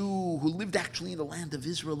a Jew who lived actually in the land of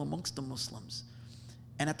Israel amongst the Muslims.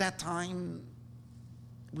 And at that time,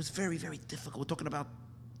 it was very, very difficult. We're talking about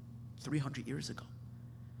 300 years ago.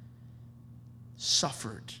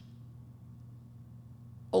 Suffered.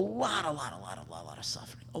 A lot of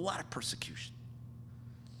suffering. A lot of persecution.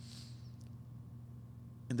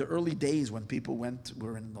 In the early days when people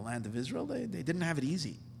were in the land of Israel, they didn't have it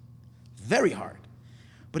easy. Very hard.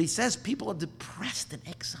 But he says people are depressed in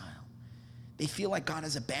exile. They feel like God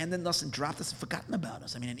has abandoned us and dropped us and forgotten about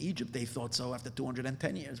us. I mean, in Egypt, they thought so after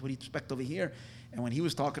 210 years. What do you expect over here? And when he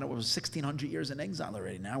was talking, it was 1,600 years in exile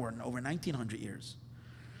already. Now we're in over 1,900 years.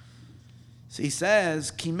 So he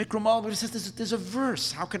says, Ki mikrumal, but he says there's a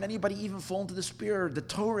verse. How can anybody even fall into despair? The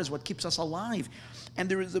Torah is what keeps us alive. And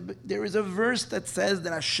there is a verse that says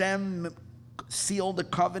that Hashem sealed the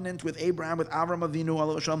covenant with Abraham, with Avram Avinu,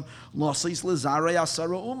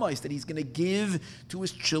 that he's going to give to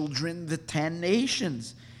his children the 10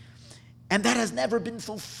 nations. And that has never been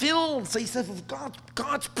fulfilled. So he says,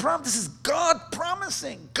 God's promise, this is God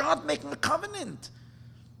promising, God making a covenant.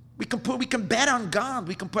 We can bet on God.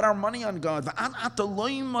 We can put our money on God. Until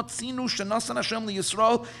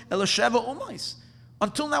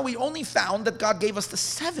now, we only found that God gave us the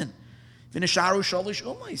 7. This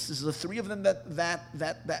is the 3 of them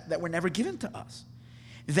that were never given to us.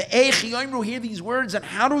 Hear these words, and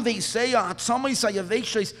how do they say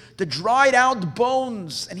the dried out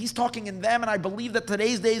bones? And he's talking in them, and I believe that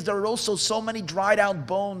today's days there are also so many dried out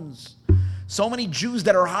bones, So many Jews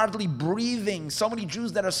that are hardly breathing. So many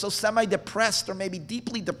Jews that are so semi-depressed or maybe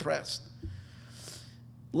deeply depressed.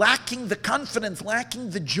 Lacking the confidence, lacking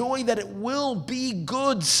the joy that it will be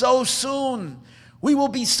good so soon. We will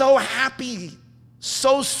be so happy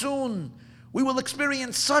so soon. We will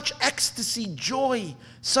experience such ecstasy, joy,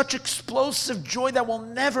 such explosive joy that will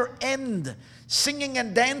never end. Singing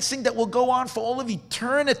and dancing that will go on for all of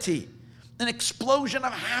eternity. An explosion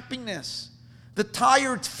of happiness. The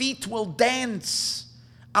tired feet will dance.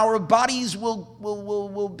 Our bodies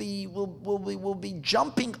will be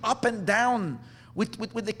jumping up and down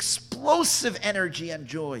with explosive energy and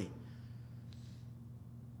joy.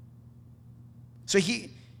 So he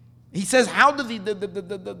says, how do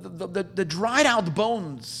the dried out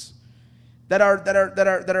bones that are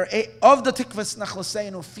of the tikvas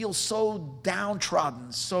nachlaseinu feel so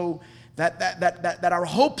downtrodden, so that our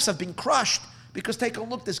hopes have been crushed? Because take a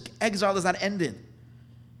look, this exile is not ended.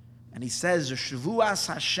 And he says, Shvuas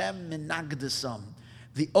Hashem minagdesam.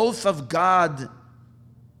 The oath of God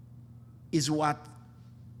is what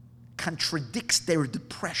contradicts their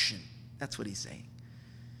depression. That's what he's saying.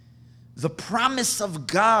 The promise of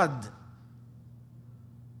God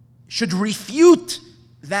should refute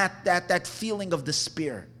that feeling of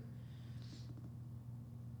despair.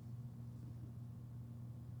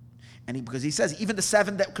 And because he says, even the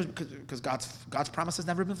 7 that, because God's promise has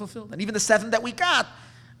never been fulfilled, and even the 7 that we got,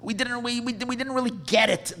 we didn't really get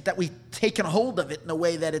it, that we've taken hold of it in a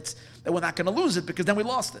way that we're not going to lose it, because then we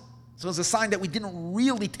lost it. So it's a sign that we didn't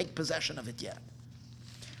really take possession of it yet.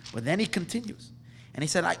 But then he continues, and he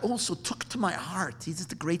said, I also took to my heart. He's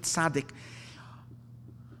just a great tzaddik.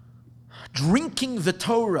 Drinking the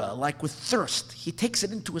Torah like with thirst, he takes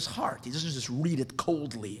it into his heart. He doesn't just read it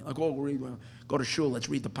coldly, like, oh, go to shul, let's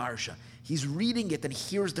read the parsha. He's reading it, and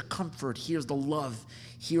here's the comfort, here's the love,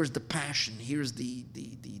 here's the passion, here's the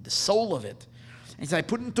soul of it. And he said, I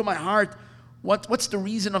put it into my heart, what's the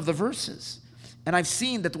reason of the verses? And I've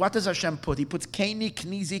seen that what does Hashem put? He puts Keni,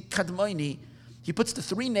 Knizi, Kadmoini. He puts the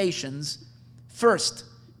 3 nations first,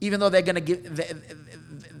 even though they're going to give...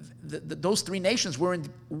 those 3 nations weren't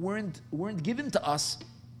given to us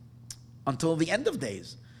until the end of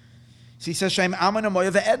days. So he says, Shem Ammon and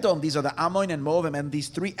Moav Edom. These are the Ammon and Moav and these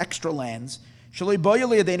 3 extra lands. Shaloi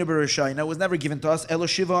Boyali Adenu Bereshayna was never given to us. Elo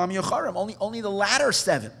Shiva Am Yocharim. Only the latter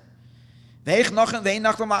 7. So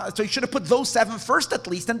he should have put those 7 first at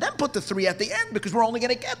least, and then put the 3 at the end, because we're only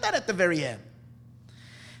going to get that at the very end.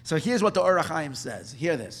 So here's what the Or HaChaim says.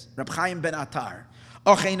 Hear this. Reb Chaim ben Atar.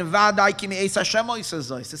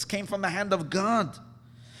 This came from the hand of God.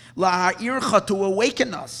 To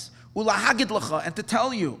awaken us. And to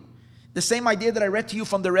tell you. The same idea that I read to you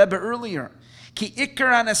from the Rebbe earlier.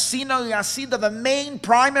 The main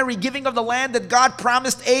primary giving of the land that God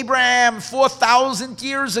promised Abraham 4,000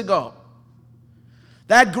 years ago.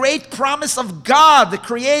 That great promise of God, the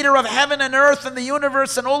creator of heaven and earth and the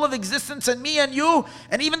universe and all of existence and me and you,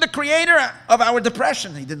 and even the creator of our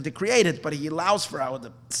depression. He didn't create it, but he allows for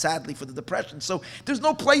sadly for the depression. So there's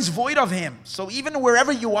no place void of him. So even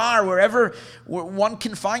wherever you are, wherever one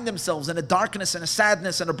can find themselves in a darkness and a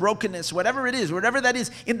sadness and a brokenness, whatever it is, wherever that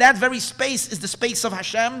is, in that very space is the space of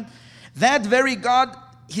Hashem. That very God,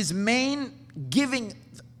 his main giving,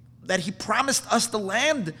 that he promised us the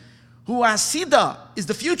land, who Asida is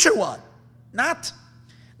the future one, not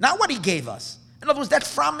what he gave us. In other words,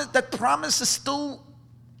 that promise is still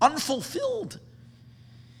unfulfilled.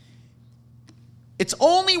 It's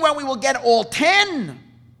only when we will get all 10,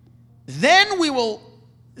 then we will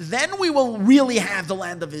really have the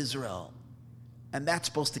land of Israel. And that's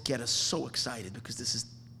supposed to get us so excited, because this is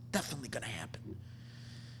definitely going to happen.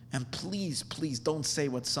 And please, please don't say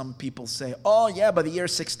what some people say. Oh yeah, by the year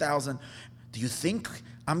 6,000, do you think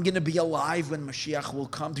I'm going to be alive when Mashiach will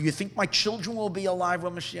come? Do you think my children will be alive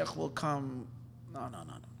when Mashiach will come? No.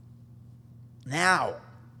 Now,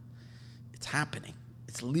 it's happening.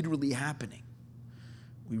 It's literally happening.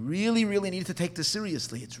 We really, really need to take this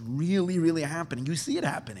seriously. It's really, really happening. You see it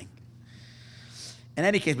happening. In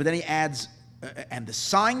any case, but then he adds, and the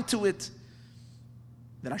sign to it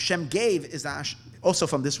that Hashem gave is that also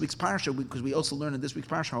from this week's parasha, because we also learn in this week's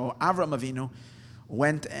parasha how Avram Avinu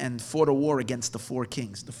went and fought a war against the 4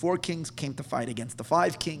 kings. The 4 kings came to fight against the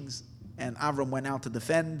 5 kings, and Avram went out to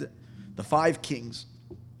defend the 5 kings,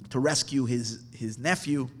 to rescue his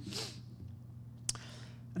nephew.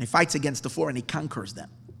 And he fights against the 4 and he conquers them.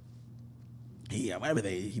 He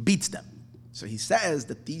beats them. So he says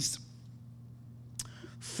that these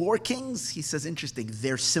 4 kings, he says, interesting,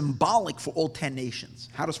 they're symbolic for all 10 nations.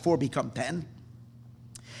 How does 4 become 10?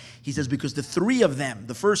 He says because the 3 of them,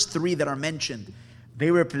 the first 3 that are mentioned, they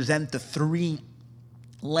represent the 3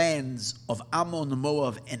 lands of Ammon,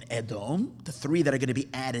 Moab, and Edom, the three that are going to be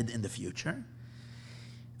added in the future.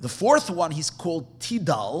 The fourth one he's called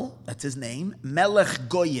Tidal, that's his name, Melech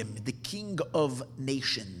Goyim, the king of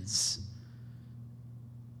nations.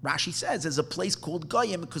 Rashi says there's a place called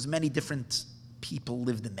Goyim because many different people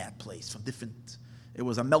lived in that place it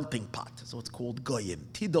was a melting pot, so it's called Goyim.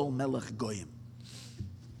 Tidal Melech Goyim.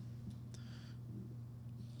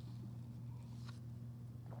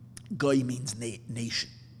 Goy means nation.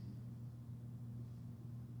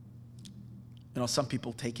 Some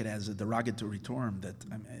people take it as a derogatory term that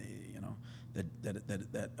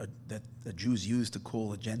Jews use to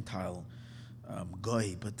call a Gentile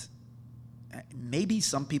Goy, but maybe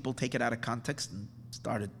some people take it out of context and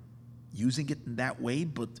started using it in that way,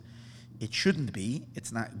 but it shouldn't be.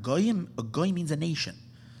 It's not. Goyim, a Goy means a nation.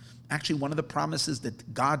 Actually, one of the promises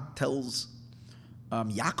that God tells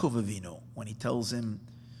Yaakov Avinu, when he tells him,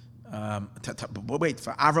 for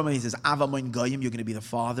Avram, he says, Avamoin Goyim, you're going to be the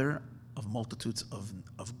father of multitudes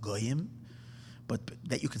of Goyim. But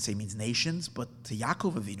that you can say means nations. But to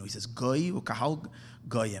Yaakov Avinu, he says, Goy ukahal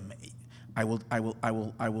Goyim. I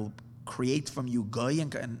will create from you Goy,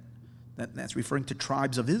 and that's referring to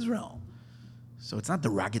tribes of Israel. So it's not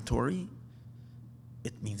derogatory.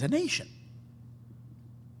 It means a nation.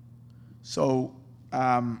 So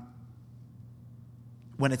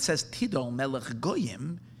when it says Tidal Melech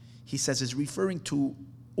Goyim, he says it's referring to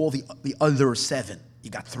all the other seven. You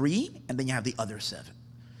got three, and then you have the other seven.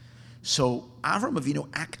 So Avram Avinu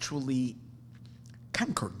actually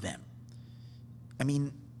conquered them. I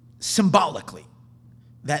mean, symbolically,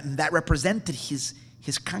 that represented his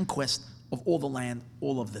conquest of all the land,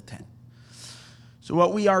 all of the 10. So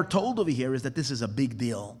what we are told over here is that this is a big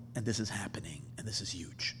deal, and this is happening, and this is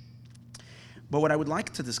huge. But what I would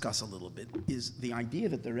like to discuss a little bit is the idea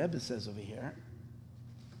that the Rebbe says over here,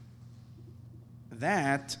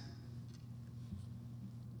 that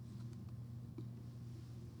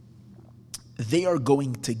they are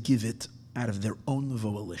going to give it out of their own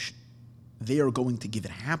volition. They are going to give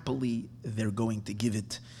it happily. They're going to give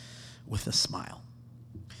it with a smile.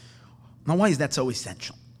 Now, why is that so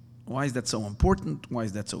essential? Why is that so important? Why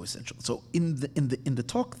is that so essential? So, in the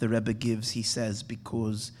talk the Rebbe gives, he says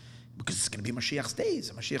because it's going to be Mashiach's days.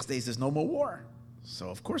 In Mashiach's days, there's no more war. So,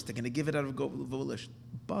 of course, they're going to give it out of volition.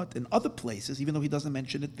 But in other places, even though he doesn't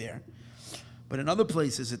mention it there, but in other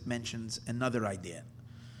places it mentions another idea,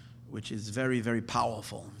 which is very, very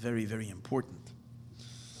powerful, very, very important.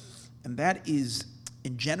 And that is,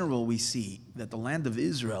 in general, we see that the land of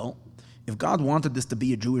Israel, if God wanted this to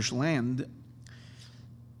be a Jewish land,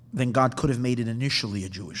 then God could have made it initially a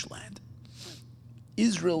Jewish land.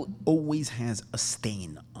 Israel always has a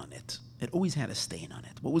stain on it. It always had a stain on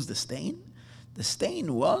it. What was the stain? The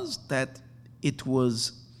stain was that it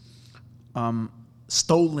was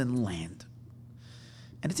stolen land.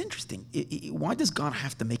 And it's interesting. Why does God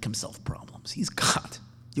have to make himself problems? He's God.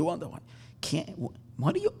 You wonder why.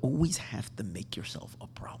 Why do you always have to make yourself a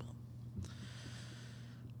problem?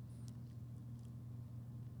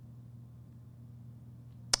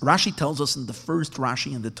 Rashi tells us in the first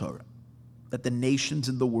Rashi in the Torah that the nations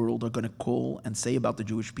in the world are going to call and say about the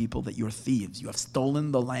Jewish people that you're thieves. You have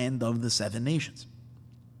stolen the land of the 7 nations.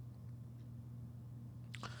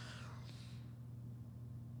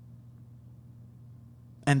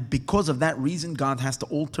 And because of that reason, God has to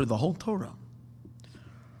alter the whole Torah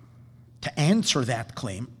to answer that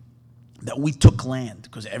claim that we took land.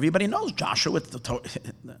 Because everybody knows Joshua, the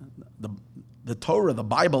Torah, the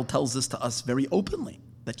Bible tells this to us very openly,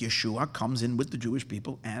 that Yeshua comes in with the Jewish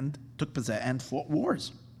people and took possession and fought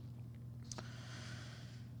wars.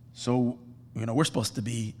 So, we're supposed to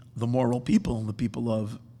be the moral people, the people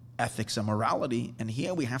of ethics and morality, and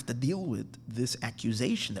here we have to deal with this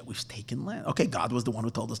accusation that we've taken land. Okay, God was the one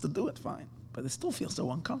who told us to do it, fine, but it still feels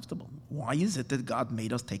so uncomfortable. Why is it that God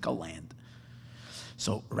made us take a land?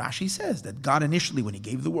 So Rashi says that God initially, when he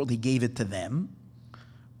gave the world, he gave it to them,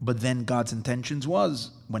 but then God's intentions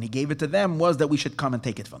was, when he gave it to them, was that we should come and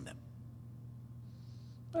take it from them.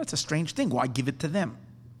 That's a strange thing. Why give it to them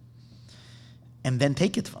and then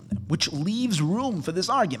take it from them? Which leaves room for this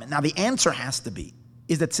argument. Now, the answer has to be,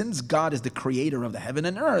 is that since God is the creator of the heaven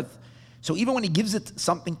and earth, so even when he gives it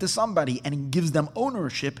something to somebody and he gives them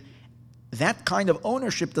ownership, that kind of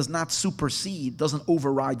ownership does not supersede, doesn't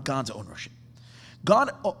override God's ownership. God,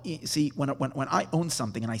 see, when I own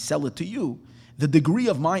something and I sell it to you, the degree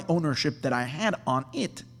of my ownership that I had on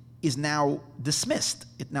it is now dismissed.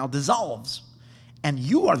 It now dissolves. And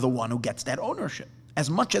you are the one who gets that ownership. As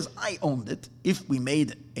much as I owned it, if we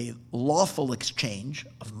made a lawful exchange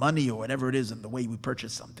of money or whatever it is in the way we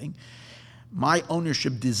purchase something, my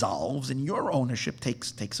ownership dissolves and your ownership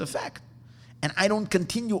takes effect. And I don't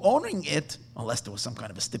continue owning it, unless there was some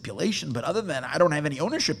kind of a stipulation, but other than that, I don't have any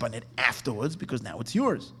ownership on it afterwards because now it's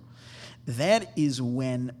yours. That is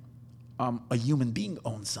when a human being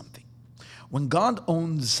owns something. When God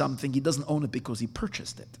owns something, he doesn't own it because he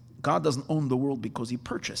purchased it. God doesn't own the world because he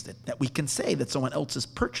purchased it. That we can say that someone else's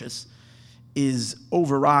purchase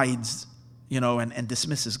overrides, and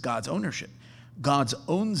dismisses God's ownership. God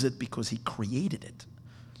owns it because he created it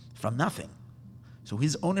from nothing. So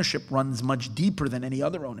his ownership runs much deeper than any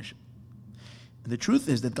other ownership. And the truth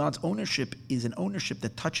is that God's ownership is an ownership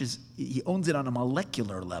that he owns it on a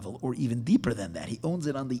molecular level, or even deeper than that. He owns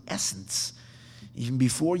it on the essence, even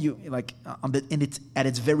before at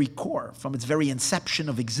its very core, from its very inception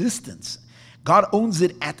of existence. God owns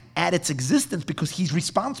it at its existence because he's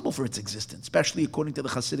responsible for its existence, especially according to the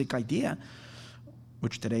Hasidic idea,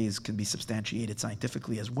 which today can be substantiated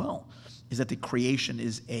scientifically as well, is that the creation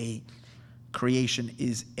is a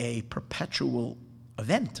perpetual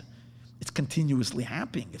event. It's continuously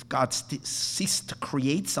happening. If God ceased to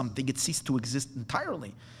create something, it ceased to exist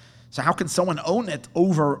entirely. So how can someone own it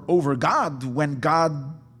over God when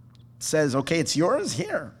God says, okay, it's yours,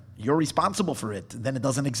 here, you're responsible for it, then it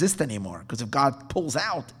doesn't exist anymore. Because if God pulls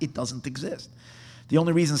out, it doesn't exist. The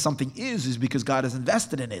only reason something is because God has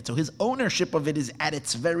invested in it. So his ownership of it is at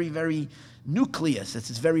its very, very nucleus.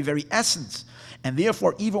 It's its very, very essence. And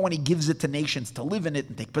therefore, even when he gives it to nations to live in it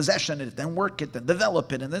and take possession of it and work it and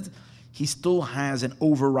develop it, he still has an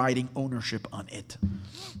overriding ownership on it.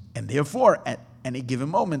 And therefore, at any given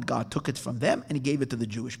moment, God took it from them and he gave it to the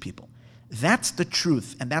Jewish people. That's the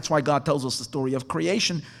truth. And that's why God tells us the story of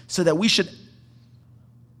creation, so that we should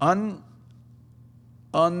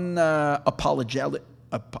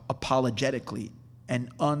apologetically and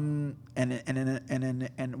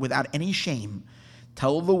without any shame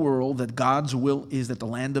tell the world that God's will is that the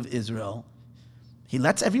land of Israel, he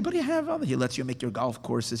lets everybody have he lets you make your golf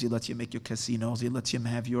courses, he lets you make your casinos, he lets you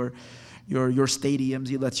have your stadiums,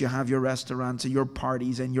 he lets you have your restaurants and your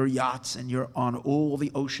parties and your yachts, and you're on all the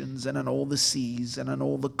oceans and on all the seas and on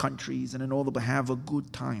all the countries and have a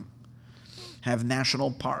good time. Have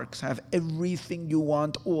national parks, have everything you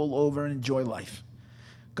want all over and enjoy life.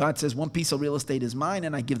 God says, one piece of real estate is mine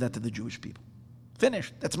and I give that to the Jewish people.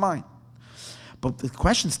 Finished, that's mine. But the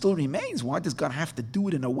question still remains, why does God have to do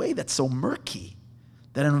it in a way that's so murky,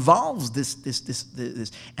 that involves this?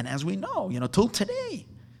 And as we know, till today,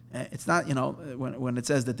 it's not, when it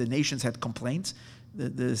says that the nations had complaints,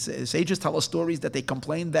 the sages tell us stories that they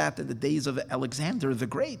complained that in the days of Alexander the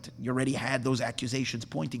Great, you already had those accusations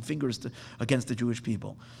pointing fingers against the Jewish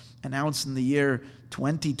people. And now it's in the year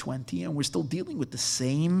 2020, and we're still dealing with the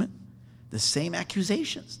same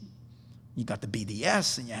accusations. You got the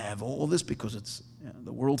BDS, and you have all this because it's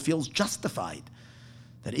the world feels justified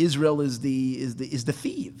that Israel is the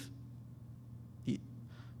thief.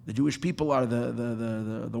 The Jewish people are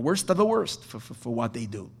the worst of the worst for what they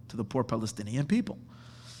do to the poor Palestinian people.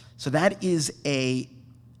 So that is so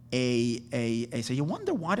you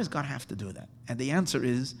wonder, why does God have to do that? And the answer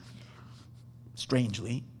is,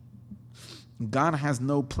 strangely, God has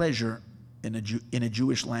no pleasure in a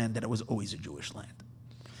Jewish land that it was always a Jewish land.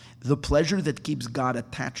 The pleasure that keeps God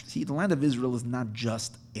attached. See, the land of Israel is not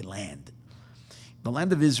just a land. The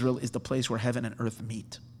land of Israel is the place where heaven and earth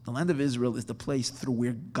meet. The land of Israel is the place through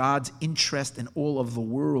where God's interest in all of the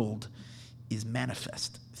world is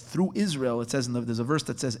manifest. Through Israel, it says, there's a verse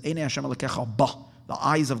that says, Einei Hashem Elokecha ba. The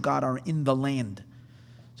eyes of God are in the land.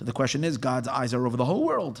 So the question is, God's eyes are over the whole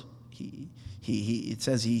world. It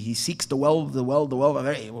says he seeks the well.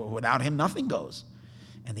 Without him, nothing goes.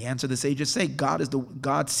 And the answer the sages say,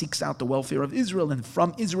 God seeks out the welfare of Israel, and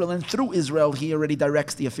from Israel and through Israel, he already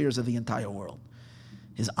directs the affairs of the entire world.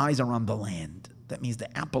 His eyes are on the land. That means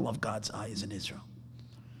the apple of God's eye is in Israel.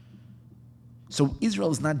 So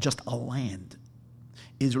Israel is not just a land.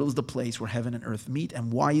 Israel is the place where heaven and earth meet.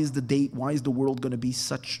 And why is the world going to be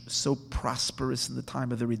so prosperous in the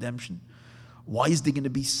time of the redemption? Why is there going to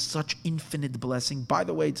be such infinite blessing? By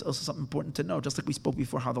the way, it's also something important to know, just like we spoke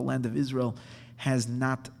before, how the land of Israel has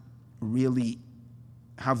not really,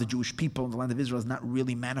 how the Jewish people in the land of Israel has not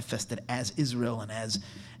really manifested as Israel and as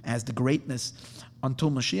the greatness.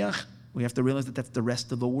 Until Mashiach, we have to realize that that's the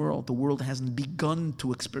rest of the world. The world hasn't begun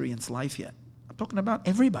to experience life yet. I'm talking about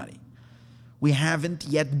everybody. We haven't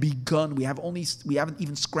yet begun. We haven't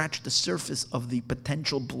even scratched the surface of the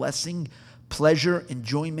potential blessing, pleasure,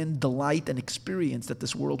 enjoyment, delight, and experience that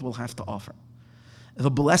this world will have to offer.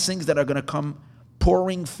 The blessings that are going to come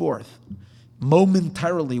pouring forth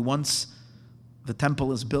momentarily once the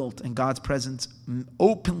temple is built and God's presence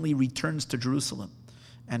openly returns to Jerusalem.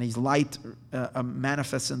 and His light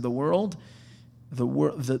manifests in the world,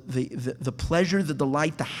 the pleasure, the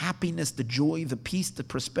delight, the happiness, the joy, the peace, the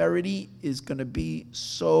prosperity is going to be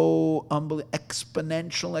so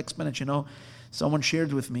exponential. Someone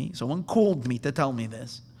shared with me, someone called me to tell me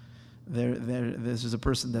this. This is a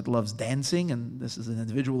person that loves dancing, and this is an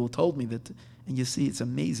individual who told me that, and you see, it's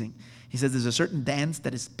amazing. He says there's a certain dance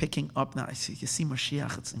that is picking up now. You see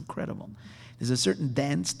Mashiach, it's incredible. There's a certain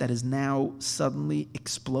dance that is now suddenly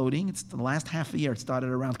exploding. It's the last half a year. It started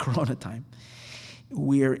around Corona time,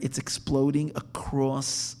 where it's exploding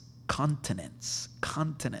across continents.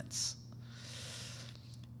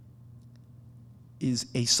 Is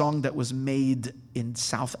a song that was made in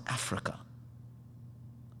South Africa.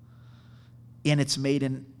 And it's made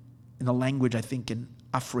in a language, I think, in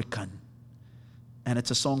African. And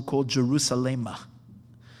it's a song called Jerusalema.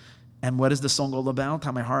 And what is the song all about?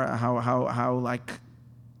 How my heart, how like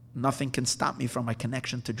nothing can stop me from my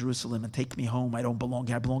connection to Jerusalem and take me home. I don't belong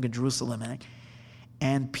here. I belong in Jerusalem.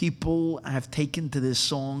 And people have taken to this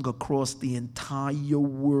song across the entire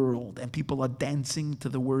world. And people are dancing to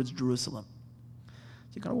the words Jerusalem.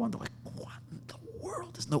 You gotta wonder, like, what in the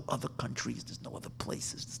world? There's no other countries. There's no other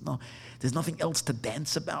places. There's nothing else to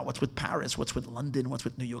dance about. What's with Paris? What's with London? What's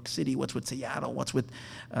with New York City? What's with Seattle? What's with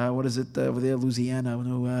what is it over there, Louisiana?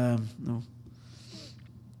 No,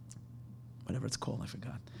 whatever it's called, I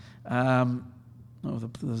forgot.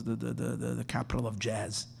 The capital of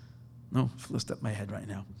jazz. No, flipped up my head right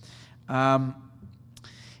now.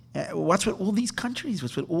 What's with all these countries?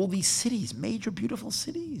 What's with all these cities? Major, beautiful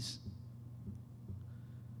cities.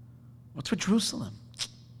 What's with Jerusalem?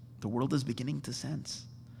 The world is beginning to sense.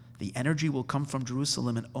 The energy will come from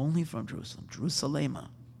Jerusalem and only from Jerusalem. Jerusalema.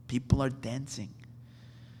 People are dancing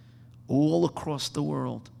all across the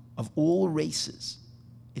world, of all races.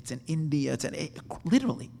 It's in India.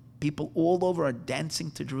 Literally, people all over are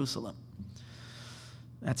dancing to Jerusalem.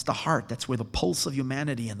 That's the heart. That's where the pulse of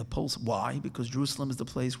humanity and the pulse. Why? Because Jerusalem is the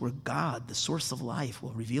place where God, the source of life,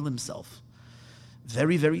 will reveal Himself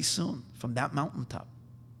very, very soon from that mountaintop.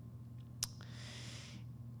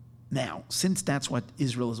 Now, since that's what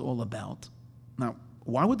Israel is all about, now,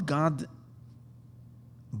 why would God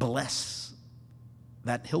bless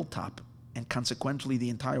that hilltop and consequently the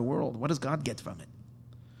entire world? What does God get from it?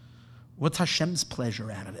 What's Hashem's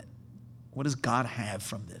pleasure out of it? What does God have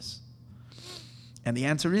from this? And the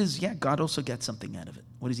answer is, yeah, God also gets something out of it.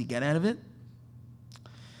 What does He get out of it?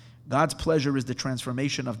 God's pleasure is the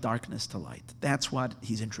transformation of darkness to light. That's what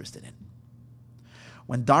He's interested in.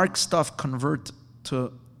 When dark stuff convert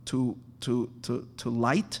to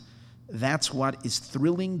light, that's what is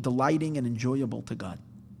thrilling, delighting, and enjoyable to God.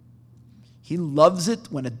 He loves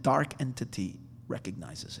it when a dark entity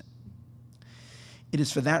recognizes it. It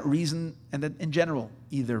is for that reason, and that in general,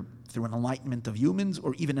 either through an enlightenment of humans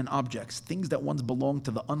or even in objects, things that once belonged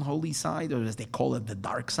to the unholy side, or as they call it, the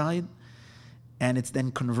dark side, and it's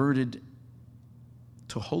then converted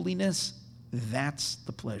to holiness, that's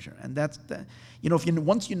the pleasure. And that's the,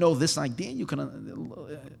 once you know this idea, you can,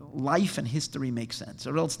 life and history make sense,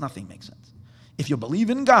 or else nothing makes sense. If you believe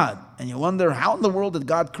in God and you wonder how in the world did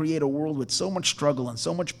God create a world with so much struggle and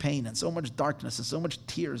so much pain and so much darkness and so much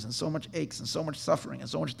tears and so much aches and so much suffering and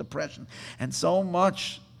so much depression and so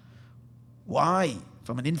much, why?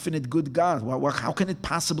 From an infinite good God, how can it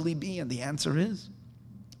possibly be? And the answer is,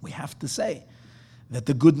 we have to say that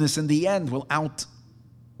the goodness in the end will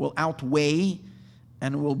outweigh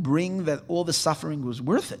and will bring that all the suffering was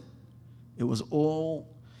worth it. It was all.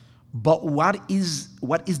 But what is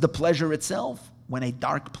the pleasure itself? When a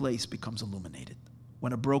dark place becomes illuminated,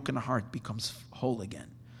 when a broken heart becomes whole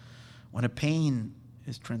again, when a pain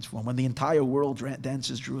is transformed, when the entire world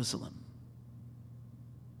dances Jerusalem.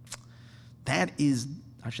 That is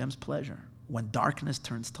Hashem's pleasure, when darkness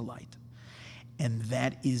turns to light. And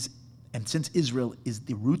since Israel is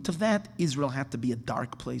the root of that, Israel had to be a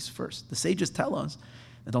dark place first. The sages tell us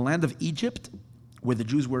that the land of Egypt, where the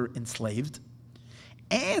Jews were enslaved,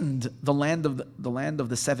 and the land of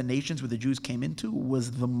the seven nations where the Jews came into,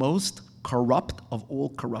 was the most corrupt of all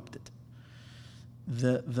corrupted.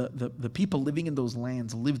 The people living in those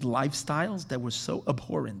lands lived lifestyles that were so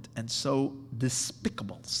abhorrent and so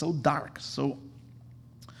despicable, so dark, so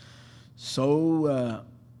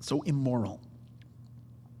immoral.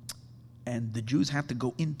 And the Jews had to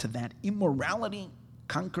go into that immorality,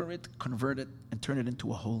 conquer it, convert it, and turn it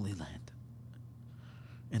into a holy land,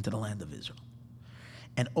 into the land of Israel.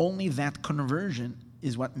 And only that conversion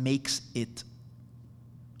is what makes it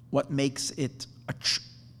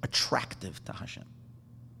attractive to Hashem,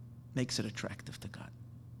 makes it attractive to God.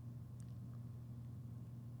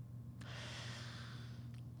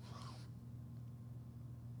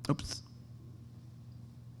 Oops.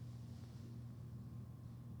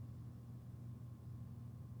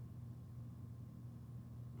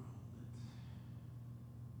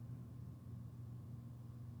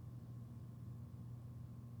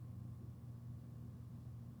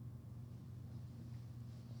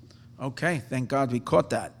 Okay, thank God we caught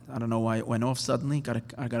that. I don't know why it went off suddenly.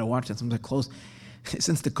 I gotta watch it. Sometimes I close.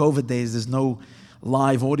 Since the COVID days, there's no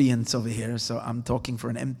live audience over here, so I'm talking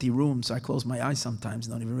for an empty room. So I close my eyes sometimes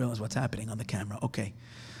and don't even realize what's happening on the camera. Okay,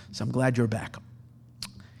 so I'm glad you're back.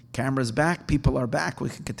 Camera's back. People are back. We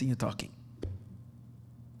can continue talking.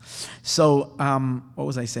 So what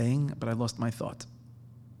was I saying? But I lost my thought.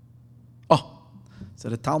 Oh, so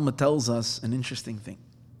the Talmud tells us an interesting thing.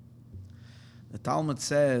 The Talmud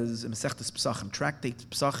says in Masechtas Pesachim, Tractate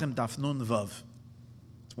Pesachim Daf Nun Vav.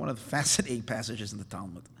 It's one of the fascinating passages in the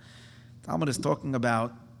Talmud. The Talmud is talking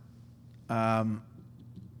about the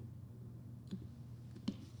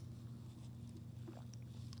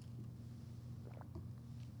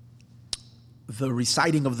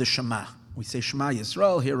reciting of the Shema. We say Shema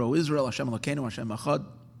Yisrael, Hear O Israel, Hashem Elokeinu, Hashem Echad.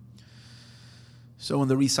 So in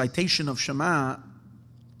the recitation of Shema,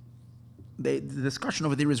 the discussion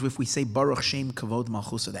over there is if we say Baruch Shem Kavod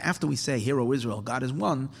Malchusa. After we say Hear O Israel, God is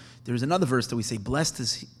one, there is another verse that we say blessed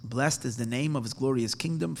is the name of His glorious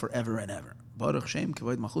kingdom forever and ever. Baruch Shem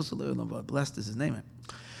Kavod Malchusa, blessed is His name.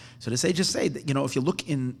 So the sages say that, if you look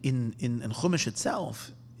in Chumash itself,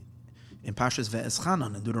 in Pashas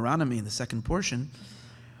Ve'eschanan, in Deuteronomy, in the second portion,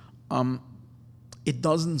 it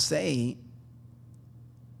doesn't say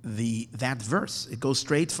that verse. It goes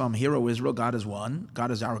straight from Hear O Israel, God is one, God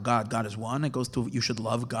is our God, God is one. It goes to you should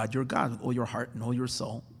love God your God with all your heart and all your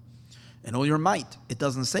soul and all your might. It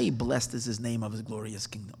doesn't say blessed is His name of His glorious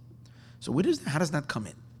kingdom. So how does that come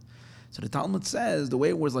in? So the Talmud says the way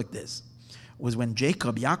it was like this was when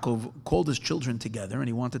Yaakov called his children together and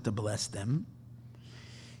he wanted to bless them.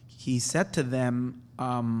 He said to them,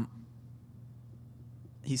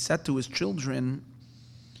 he said to his children,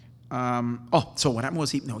 so what happened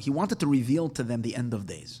was he wanted to reveal to them the end of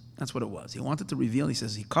days. That's what it was. He wanted to reveal, he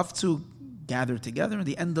says, Hikafzu, gathered together at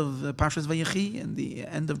the end of Parshas Vayechi and the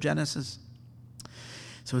end of Genesis.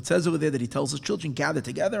 So it says over there that he tells his children, gather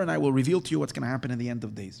together and I will reveal to you what's going to happen in the end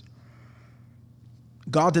of days.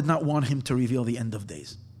 God did not want him to reveal the end of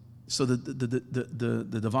days. So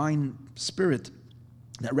the divine spirit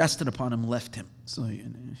that rested upon him left him. So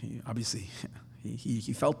he obviously...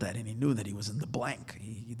 He felt that and he knew that he was in the blank.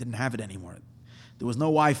 He didn't have it anymore. There was no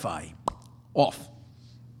Wi-Fi. Off.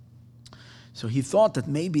 So he thought that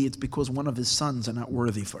maybe it's because one of his sons are not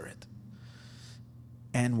worthy for it.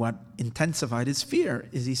 And what intensified his fear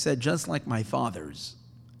is he said, just like my fathers,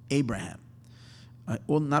 Abraham,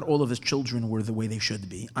 not all of his children were the way they should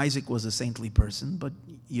be. Isaac was a saintly person, but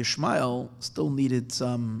Yishmael still needed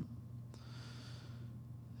some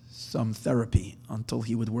therapy until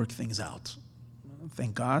he would work things out.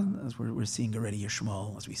 Thank God, as we're seeing already,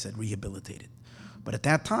 Yishmael, as we said, rehabilitated. But at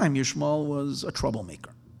that time, Yishmael was a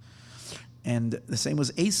troublemaker. And the same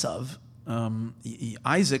was Esav.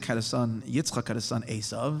 Isaac had a son, Yitzchak had a son,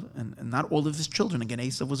 Esav, and not all of his children. Again,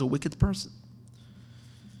 Esav was a wicked person.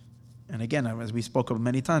 And again, as we spoke of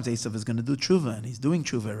many times, Esav is going to do tshuva, and he's doing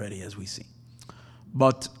tshuva already, as we see.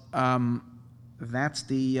 But that's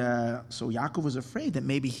so Yaakov was afraid that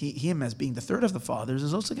maybe him as being the third of the fathers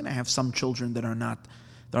is also going to have some children that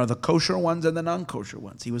are the kosher ones and the non-kosher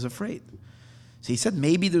ones. He was afraid. So he said,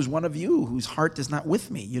 maybe there's one of you whose heart is not with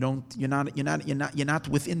me. You're not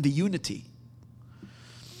within the unity.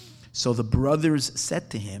 So the brothers said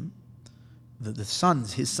to him, the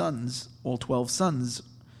sons, his sons, all 12 sons,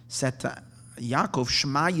 said to Yaakov,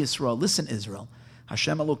 Shema Yisrael, listen Israel,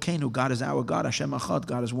 Hashem Elokeinu, God is our God, Hashem Echad,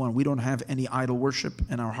 God is one. We don't have any idol worship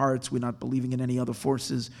in our hearts. We're not believing in any other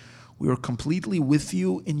forces. We are completely with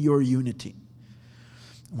you in your unity.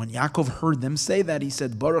 When Yaakov heard them say that, he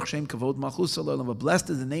said, Baruch Shem Kavod Malchus,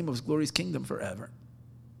 blessed is the name of His glorious kingdom forever.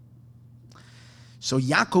 So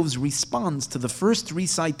Yaakov's response to the first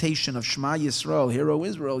recitation of Shema Yisrael, Hear O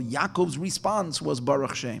Israel, Yaakov's response was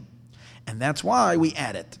Baruch Shem. And that's why we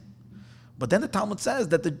add it. But then the Talmud says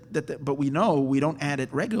but we know we don't add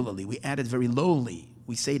it regularly. We add it very lowly.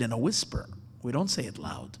 We say it in a whisper. We don't say it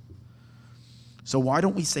loud. So why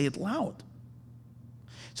don't we say it loud?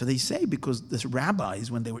 So they say because the rabbis,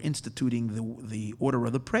 when they were instituting the order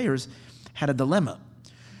of the prayers, had a dilemma.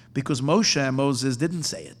 Because Moses didn't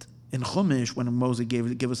say it. In Chumash, when Moses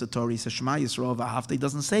gave us a Torah, he says, Shema Yisrael v'ahavta, he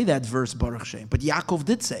doesn't say that verse, Baruch Shem. But Yaakov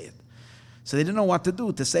did say it. So they didn't know what to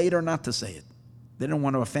do, to say it or not to say it. They didn't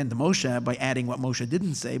want to offend Moshe by adding what Moshe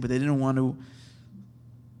didn't say, but they didn't want to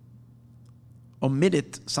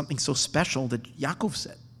omit something so special that Yaakov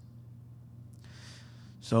said.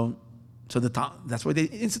 So that's why they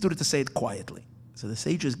instituted to say it quietly. So the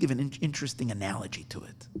sages give an interesting analogy to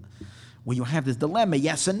it, where you have this dilemma,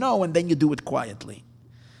 yes and no, and then you do it quietly.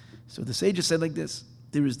 So the sages said like this: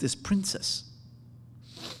 there is this princess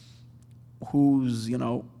who's,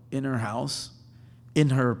 in her house,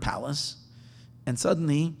 in her palace, and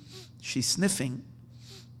suddenly she's sniffing,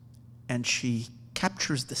 and she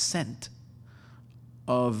captures the scent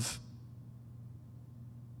of,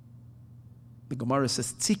 the Gemara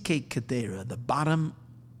says, tzike kedera, the bottom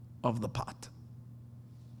of the pot.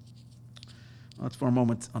 Let's for a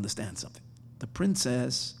moment understand something. The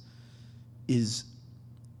princess is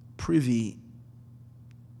privy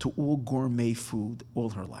to all gourmet food all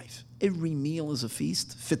her life. Every meal is a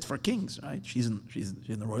feast fit for kings, right? She's in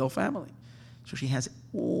the royal family. So she has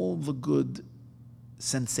all the good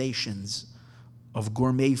sensations of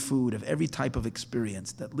gourmet food, of every type of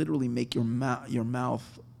experience that literally make your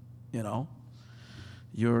mouth,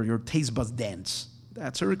 your taste buds dance.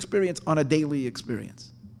 That's her experience on a daily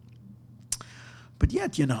experience. But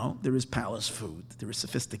yet, there is palace food, there is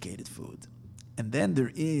sophisticated food. And then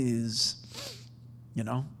there is,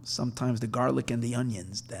 sometimes the garlic and the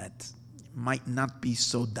onions that might not be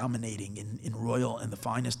so dominating in royal and the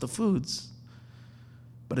finest of foods,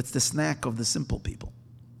 but it's the snack of the simple people.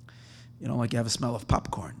 Like you have a smell of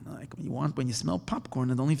popcorn. Like when you smell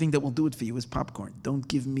popcorn, and the only thing that will do it for you is popcorn. Don't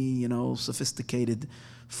give me, sophisticated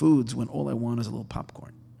foods when all I want is a little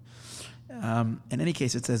popcorn. In any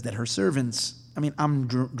case, it says that her servants, I'm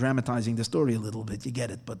dramatizing the story a little bit, you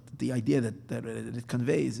get it, but the idea that it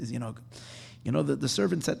conveys is, the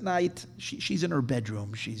servants at night, she's in her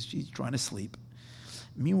bedroom, she's trying to sleep.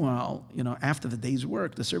 Meanwhile, after the day's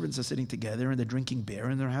work, the servants are sitting together and they're drinking beer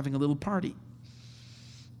and they're having a little party.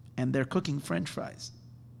 And they're cooking French fries,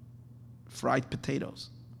 fried potatoes.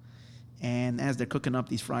 And as they're cooking up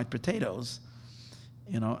these fried potatoes,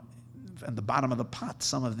 at the bottom of the pot,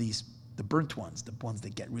 some of the burnt ones, the ones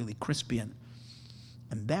that get really crispy, and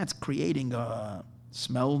that's creating a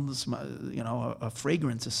smell, a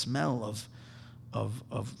fragrance, a smell of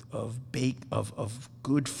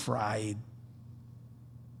good fried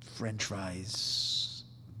French fries,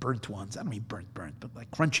 burnt ones. I don't mean burnt, but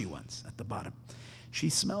like crunchy ones at the bottom. She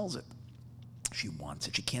smells it. She wants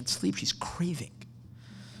it. She can't sleep. She's craving.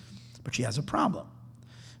 But she has a problem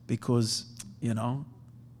because,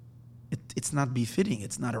 it's not befitting.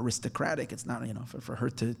 It's not aristocratic. It's not, for her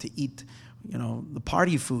to eat, the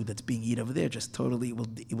party food that's being eaten over there. Just totally,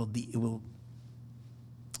 it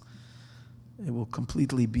will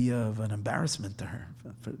completely be of an embarrassment to her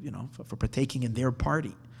for partaking in their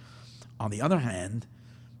party. On the other hand,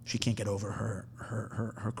 she can't get over her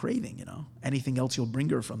craving, Anything else you'll bring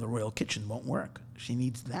her from the royal kitchen won't work. She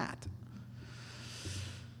needs that.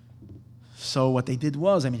 So what they did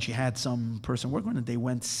was, she had some person working on it. They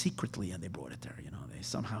went secretly and they brought it to her.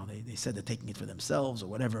 They said they're taking it for themselves or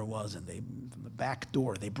whatever it was, and from the back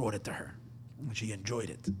door they brought it to her, and she enjoyed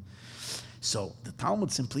it. So the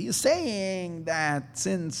Talmud simply is saying that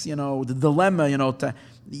since the dilemma, to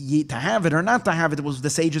have it or not to have it, was the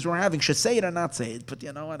sages were having, should say it or not say it. But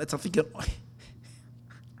it's I think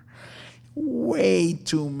way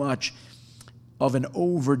too much of an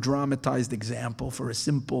over-dramatized example for a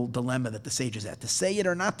simple dilemma that the sages had. To say it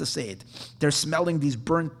or not to say it. They're smelling these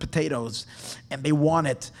burnt potatoes, and they want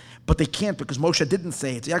it, but they can't because Moshe didn't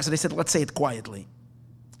say it. So actually they said, let's say it quietly.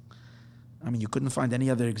 You couldn't find any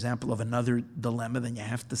other example of another dilemma than you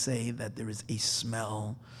have to say that there is a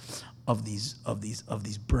smell of these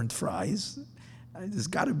burnt fries. There's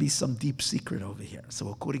got to be some deep secret over here. So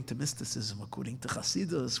according to mysticism, according to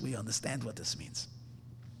Hasidus, we understand what this means.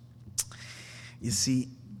 You see,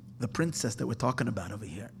 the princess that we're talking about over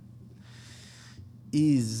here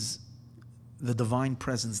is the divine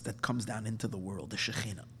presence that comes down into the world, the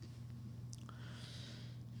Shekhinah.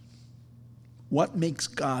 What makes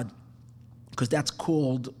God, because that's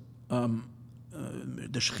called,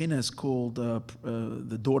 the Shekhinah is called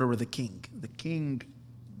the daughter of the king. The king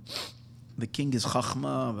is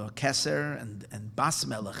Chachma, Keser, and Bas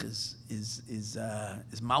Melech is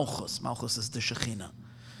Malchus. Malchus is the Shekhinah.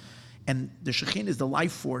 And the Shekhinah is the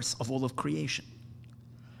life force of all of creation.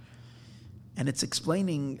 And it's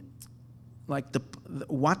explaining, like,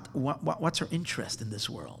 what's her interest in this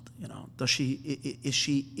world? Is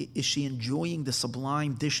she enjoying the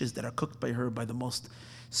sublime dishes that are cooked by her by the most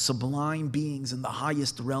sublime beings in the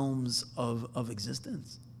highest realms of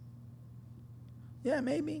existence? Yeah,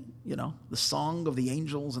 maybe. The song of the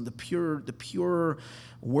angels and the pure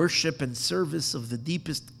worship and service of the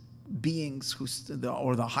deepest beings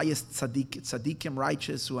or the highest tzaddikim,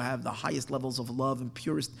 righteous, who have the highest levels of love and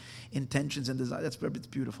purest intentions and desire. It's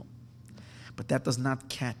beautiful. But that does not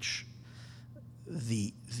catch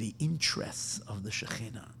the interests of the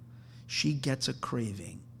Shekhinah. She gets a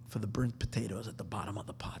craving for the burnt potatoes at the bottom of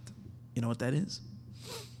the pot. You know what that is?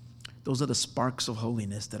 Those are the sparks of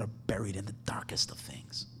holiness that are buried in the darkest of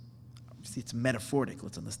things. See, it's metaphoric.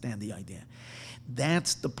 Let's understand the idea.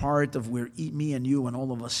 That's the part of where me and you and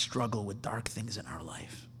all of us struggle with dark things in our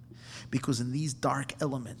life. Because in these dark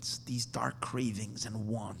elements, these dark cravings and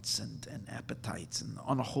wants and appetites and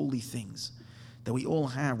unholy things that we all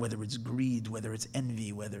have, whether it's greed, whether it's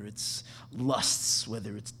envy, whether it's lusts,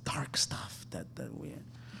 whether it's dark stuff that we're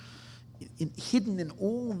hidden in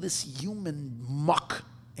all this human muck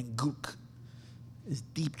and gook is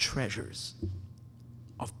deep treasures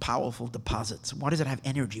of powerful deposits. Why does it have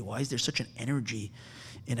energy? Why is there such an energy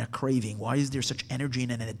in a craving? Why is there such energy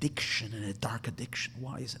in an addiction, in a dark addiction?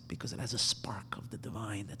 Why is it? Because it has a spark of the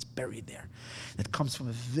divine that's buried there, that comes from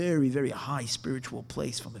a very, very high spiritual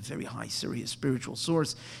place, from a very high, serious spiritual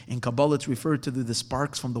source. In Kabbalah, it's referred to the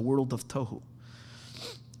sparks from the world of Tohu.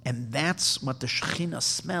 And that's what the Shekhinah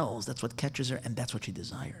smells, that's what catches her, and that's what she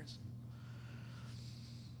desires.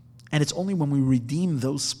 And it's only when we redeem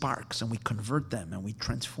those sparks and we convert them and we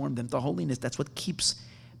transform them to holiness, that's what keeps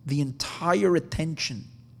the entire attention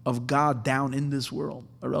of God down in this world.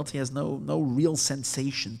 Or else he has no real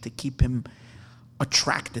sensation to keep him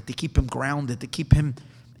attracted, to keep him grounded, to keep him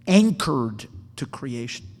anchored to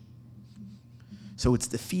creation. So it's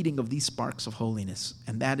the feeding of these sparks of holiness.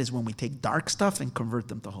 And that is when we take dark stuff and convert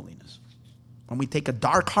them to holiness. When we take a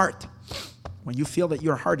dark heart, when you feel that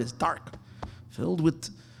your heart is dark, filled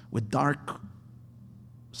with dark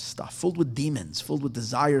stuff, filled with demons, filled with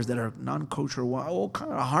desires that are non-kosher, all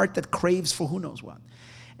kind of a heart that craves for who knows what.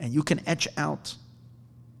 And you can etch out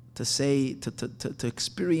to say, to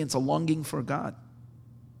experience a longing for God.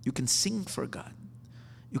 You can sing for God.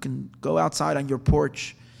 You can go outside on your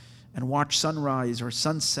porch and watch sunrise or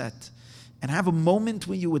sunset and have a moment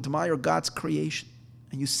when you admire God's creation.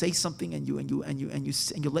 And you say something and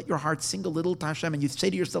you let your heart sing a little to Hashem, and you say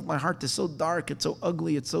to yourself, my heart is so dark, it's so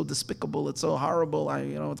ugly, it's so despicable, it's so horrible,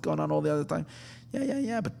 what's going on all the other time.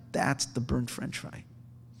 Yeah, but that's the burnt French fry.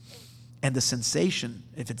 And the sensation,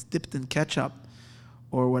 if it's dipped in ketchup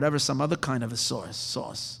or whatever, some other kind of a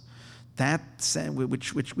sauce, that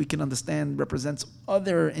which we can understand represents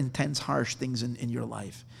other intense, harsh things in your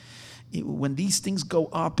life. When these things go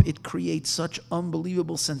up, it creates such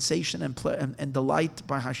unbelievable sensation and delight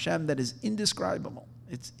by Hashem that is indescribable.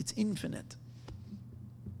 It's infinite.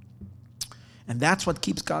 And that's what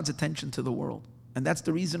keeps God's attention to the world. And that's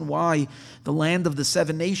the reason why the land of the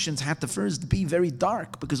seven nations had to first be very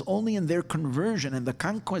dark, because only in their conversion and the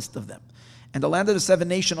conquest of them. And the land of the seven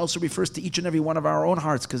nations also refers to each and every one of our own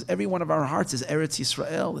hearts, because every one of our hearts is Eretz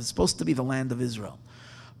Yisrael. It's supposed to be the land of Israel.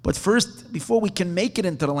 But first, before we can make it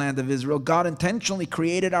into the land of Israel, God intentionally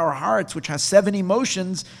created our hearts, which has seven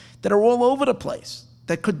emotions that are all over the place,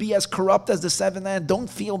 that could be as corrupt as the seven land. Don't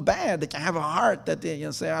feel bad that you have a heart that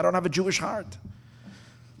say, I don't have a Jewish heart.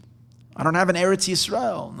 I don't have an Eretz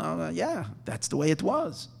Yisrael. No, that's the way it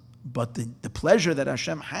was. But the pleasure that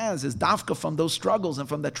Hashem has is dafka from those struggles and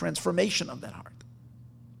from the transformation of that heart.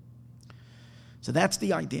 So that's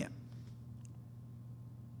the idea.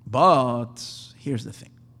 But here's the thing.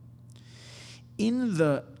 In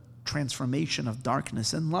the transformation of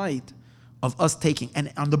darkness and light, of us taking,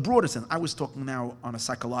 and on the broader sense, I was talking now on a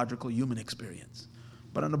psychological human experience,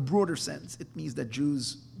 but on a broader sense, it means that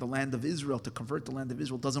Jews, the land of Israel, to convert the land of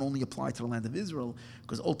Israel doesn't only apply to the land of Israel,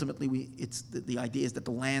 because ultimately the idea is that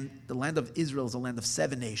the land of Israel is a land of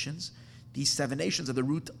seven nations. These seven nations are the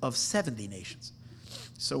root of 70 nations.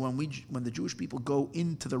 So when the Jewish people go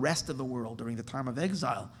into the rest of the world during the time of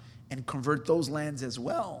exile and convert those lands as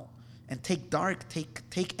well, and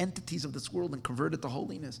take entities of this world and convert it to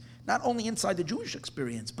holiness, not only inside the Jewish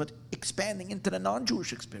experience, but expanding into the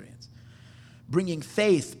non-Jewish experience. Bringing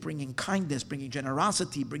faith, bringing kindness, bringing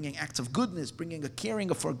generosity, bringing acts of goodness, bringing a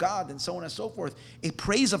caring for God, and so on and so forth. A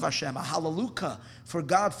praise of Hashem, a hallelujah for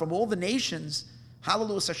God from all the nations.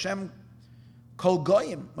 Hallelujah Hashem kol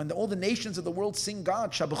goyim. When all the nations of the world sing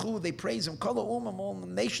God, shabachu, they praise Him. Kol ha'umam, all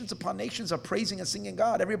nations upon nations are praising and singing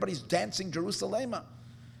God. Everybody's dancing Jerusalem.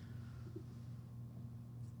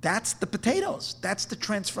 That's the potatoes. That's the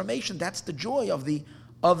transformation. That's the joy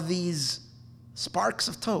of these sparks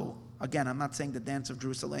of tohu. Again, I'm not saying the dance of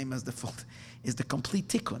Jerusalem is the complete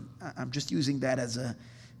tikkun. I'm just using that as a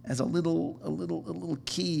little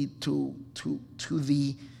key to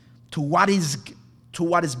what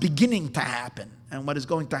is beginning to happen and what is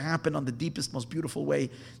going to happen on the deepest, most beautiful way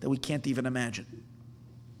that we can't even imagine.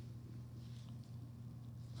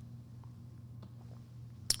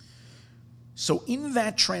 So in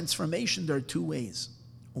that transformation, there are two ways.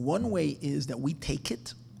 One way is that we take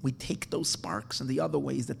those sparks, and the other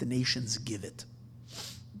way is that the nations give it.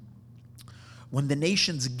 When the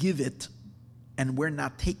nations give it and we're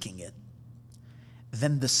not taking it,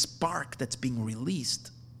 then the spark that's being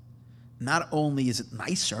released, not only is it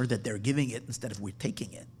nicer that they're giving it instead of we're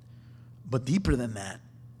taking it, but deeper than that,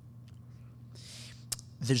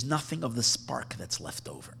 there's nothing of the spark that's left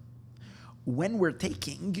over. When we're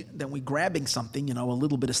taking, then we're grabbing something, a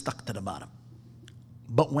little bit is stuck to the bottom.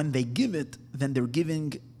 But when they give it, then they're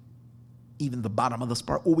giving even the bottom of the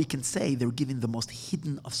spark, or we can say they're giving the most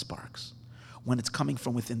hidden of sparks when it's coming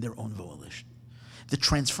from within their own volition. The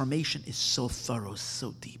transformation is so thorough,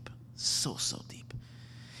 so deep, so deep.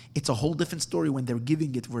 It's a whole different story when they're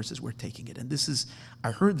giving it versus we're taking it. And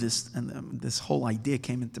I heard this, and this whole idea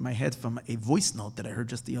came into my head from a voice note that I heard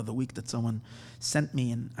just the other week that someone sent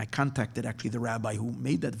me, and I contacted actually the rabbi who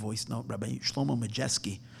made that voice note, Rabbi Shlomo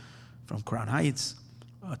Majeski from Crown Heights,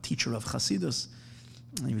 a teacher of Chassidus.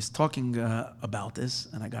 And he was talking about this,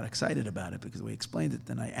 and I got excited about it because we explained it.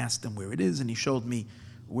 And I asked him where it is, and he showed me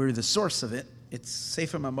where the source of it. It's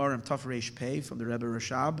Sefer Mamorim Taf Reish Pei from the Rebbe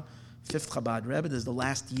Rashab, 5th Chabad Rebbe. This is the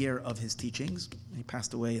last year of his teachings. He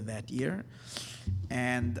passed away in that year.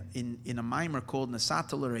 And in a mimer called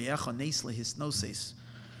Nesata L'Reyecha Neis Lehisnoses,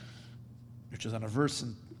 which is on a verse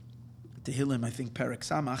in Tehillim, I think, Perek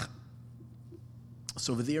Samach.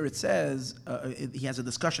 So over there it says, he has a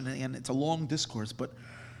discussion, and it's a long discourse, but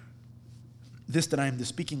this that I'm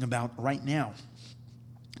speaking about right now,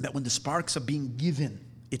 that when the sparks are being given,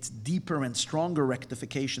 it's deeper and stronger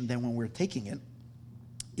rectification than when we're taking it,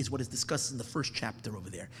 is what is discussed in the first chapter over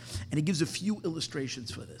there. And it gives a few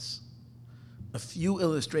illustrations for this. A few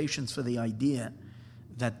illustrations for the idea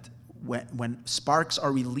that when sparks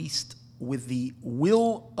are released with the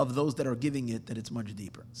will of those that are giving it, that it's much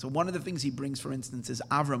deeper. So one of the things he brings, for instance, is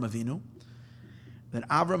Avram Avinu. That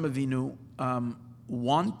Avram Avinu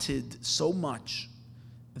wanted so much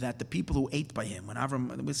that the people who ate by him, when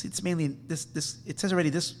Avram, it's mainly this. It says already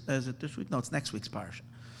this week. No, it's next week's parsha.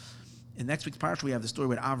 In next week's parsha, we have the story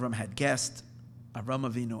where Avram had guests, Avram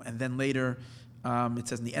Avinu, and then later it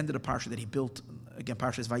says in the end of the parsha that he built, again,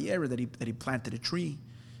 Parshas Vayera, that he planted a tree.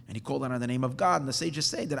 And he called on the name of God. And the sages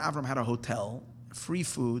say that Avram had a hotel, free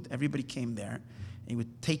food. Everybody came there. And he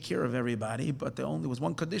would take care of everybody. But there only was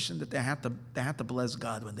one condition, that they had to bless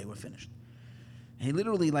God when they were finished. And he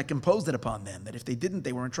literally imposed it upon them, that if they didn't,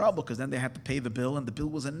 they were in trouble, because then they had to pay the bill. And the bill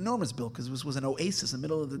was an enormous bill, because this was an oasis in the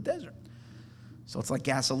middle of the desert. So it's like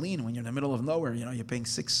gasoline when you're in the middle of nowhere. You're paying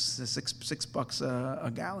 $6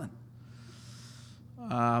 a gallon.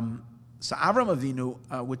 So Avram Avinu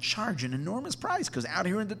would charge an enormous price, because out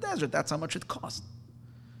here in the desert, that's how much it cost.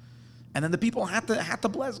 And then the people had to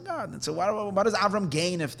bless God. And so what does Avram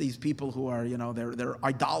gain if these people who are, they're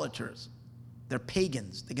idolaters, they're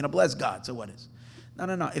pagans, they're going to bless God? So what is?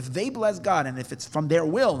 No. If they bless God, and if it's from their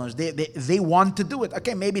will, they want to do it.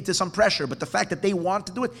 Okay, maybe it's some pressure, but the fact that they want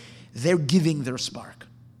to do it, they're giving their spark.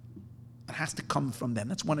 It has to come from them.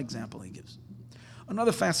 That's one example he gives.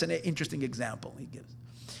 Another fascinating, interesting example he gives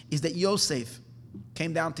is that Yosef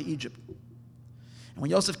came down to Egypt. And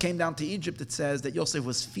when Yosef came down to Egypt, it says that Yosef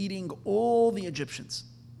was feeding all the Egyptians.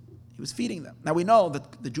 He was feeding them. Now we know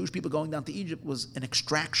that the Jewish people going down to Egypt was an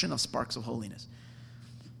extraction of sparks of holiness.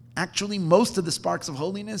 Actually, most of the sparks of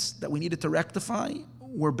holiness that we needed to rectify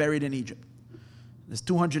were buried in Egypt. There's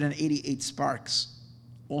 288 sparks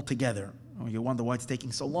altogether. You wonder why it's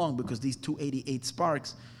taking so long, because these 288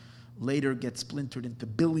 sparks later get splintered into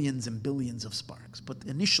billions and billions of sparks. But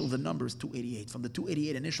the number is 288. From the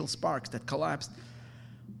 288 initial sparks that collapsed,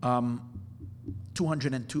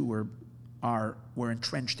 202 were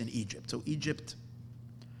entrenched in Egypt.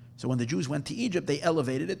 So when the Jews went to Egypt, they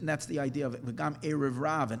elevated it, and that's the idea of V'gam Erev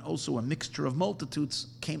Rav, and also a mixture of multitudes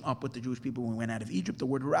came up with the Jewish people when we went out of Egypt. The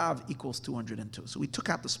word Rav equals 202. So we took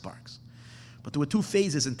out the sparks. But there were two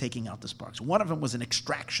phases in taking out the sparks. One of them was an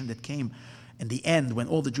extraction that came in the end, when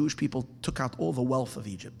all the Jewish people took out all the wealth of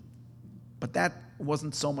Egypt. But that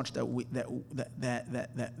wasn't so much that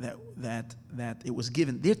it was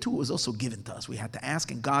given. There too, it was also given to us. We had to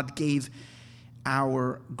ask, and God gave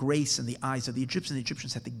our grace in the eyes of the Egyptians. The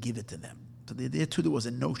Egyptians had to give it to them. So there too, there was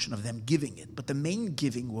a notion of them giving it. But the main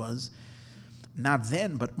giving was not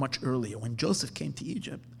then, but much earlier. When Joseph came to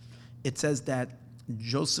Egypt, it says that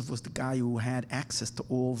Joseph was the guy who had access to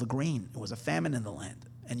all the grain. It was a famine in the land.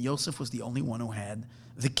 And Yosef was the only one who had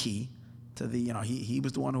the key to the, he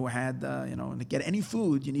was the one who had, to get any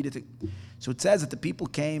food you needed to. So it says that the people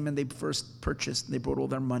came and they first purchased, and they brought all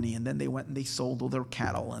their money, and then they went and they sold all their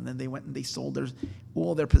cattle, and then they went and they sold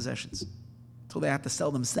all their possessions. So they had to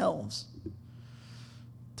sell themselves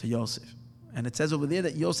to Yosef. And it says over there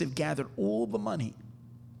that Yosef gathered all the money.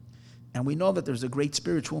 And we know that there's a great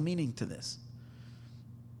spiritual meaning to this.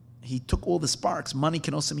 He took all the sparks. Money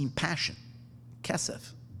can also mean passion,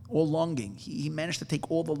 kesef, all longing. He managed to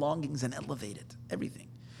take all the longings and elevate it, everything.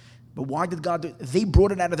 But why did God do it? They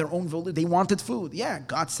brought it out of their own volition. They wanted food. Yeah,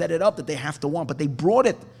 God set it up that they have to want, but they brought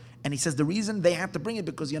it. And he says the reason they have to bring it,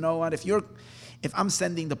 because you know what, if I'm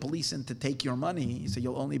sending the police in to take your money, you say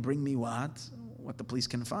you'll only bring me what the police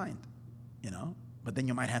can find, But then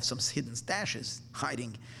you might have some hidden stashes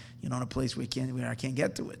hiding, in a place where I can't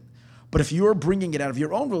get to it. But if you're bringing it out of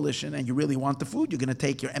your own volition and you really want the food, you're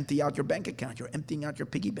empty out your bank account, you're emptying out your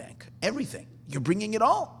piggy bank, everything. You're bringing it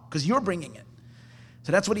all because you're bringing it.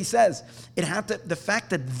 So that's what he says. The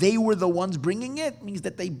fact that they were the ones bringing it means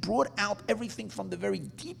that they brought out everything from the very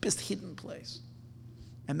deepest hidden place.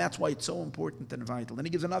 And that's why it's so important and vital. And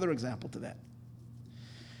he gives another example to that.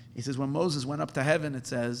 He says when Moses went up to heaven, it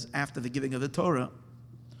says, after the giving of the Torah,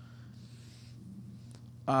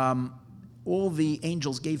 all the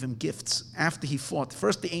angels gave him gifts after he fought.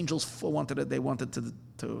 First, the angels wanted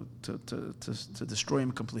to destroy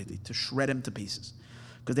him completely, to shred him to pieces,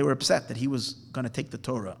 because they were upset that he was going to take the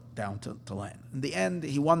Torah down to land. In the end,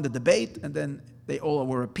 he won the debate, and then they all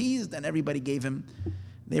were appeased, and everybody gave him.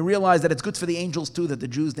 They realized that it's good for the angels too that the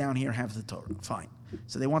Jews down here have the Torah. Fine.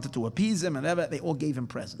 So they wanted to appease him, and they all gave him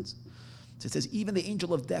presents. So it says even the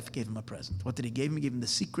angel of death gave him a present. What did he give him? He gave him the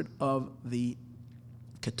secret of the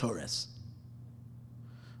ketores,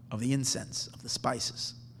 of the incense, of the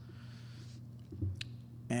spices.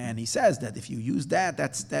 And he says that if you use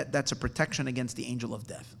that's a protection against the angel of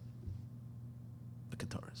death, the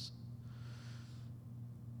ketores.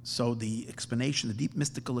 So the explanation, the deep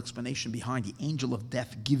mystical explanation behind the angel of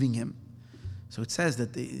death giving him. So it says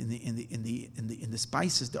that in the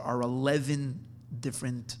spices there are 11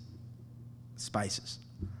 different spices.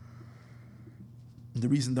 And the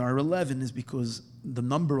reason there are 11 is because the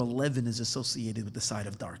number 11 is associated with the side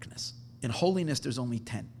of darkness. In holiness, there's only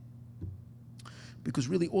 10. Because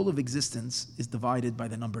really all of existence is divided by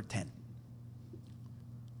the number 10.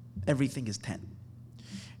 Everything is 10.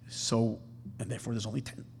 So, and therefore there's only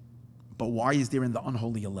 10. But why is there in the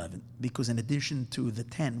unholy 11? Because in addition to the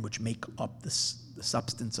 10, which make up the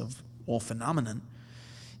substance of all phenomenon,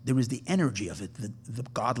 there is the energy of it, the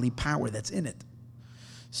godly power that's in it.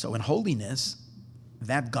 So in holiness,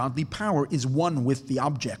 that godly power is one with the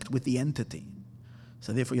object, with the entity.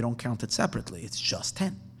 So therefore you don't count it separately. It's just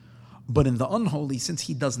 10. But in the unholy, since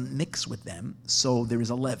he doesn't mix with them, so there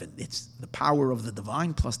is 11. It's the power of the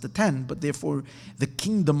divine plus the 10, but therefore the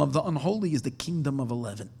kingdom of the unholy is the kingdom of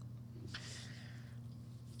 11.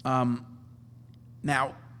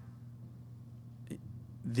 Now,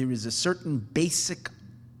 there is a certain basic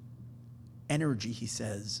energy, he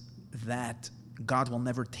says, that God will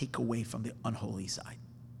never take away from the unholy side.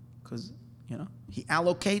 Because, he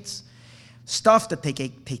allocates stuff that they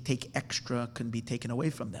take extra can be taken away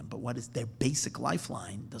from them. But what is their basic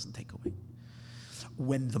lifeline doesn't take away.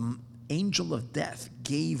 When the angel of death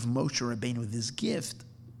gave Moshe Rabbeinu this gift,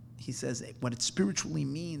 he says what it spiritually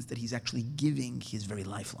means that he's actually giving his very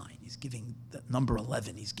lifeline. He's giving the number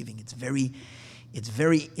 11. He's giving its very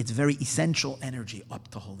essential energy up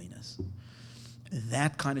to holiness.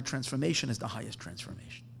 That kind of transformation is the highest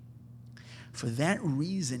transformation. For that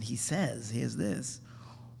reason, he says, here's this,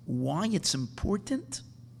 why it's important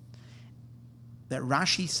that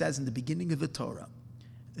Rashi says in the beginning of the Torah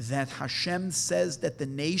that Hashem says that the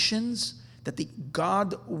nations,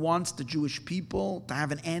 God wants the Jewish people to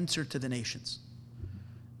have an answer to the nations.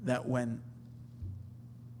 That when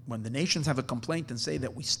the nations have a complaint and say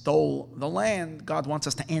that we stole the land, God wants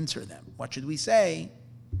us to answer them. What should we say?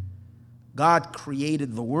 God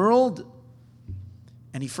created the world,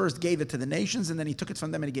 and he first gave it to the nations, and then he took it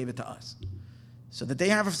from them and he gave it to us. So that they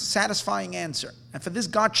have a satisfying answer. And for this,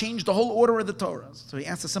 God changed the whole order of the Torah. So he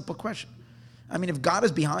asked a simple question. I mean, if God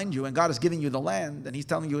is behind you and God is giving you the land and he's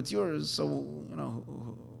telling you it's yours, so,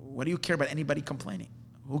 what do you care about anybody complaining?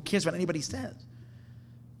 Who cares what anybody says?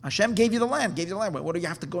 Hashem gave you the land. What do you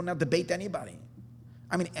have to go now debate anybody?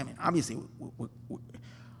 I mean, obviously,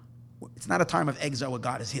 it's not a time of exile where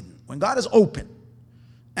God is hidden. When God is open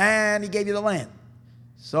and he gave you the land.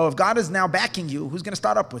 So if God is now backing you, who's going to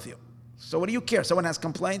start up with you? So what do you care? Someone has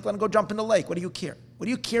complaint, let him go jump in the lake. What do you care? What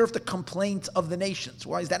do you care if the complaint of the nations?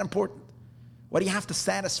 Why is that important? Why do you have to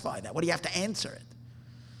satisfy that? Why do you have to answer it?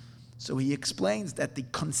 So he explains that the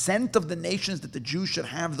consent of the nations that the Jews should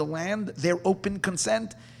have the land, their open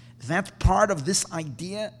consent, that's part of this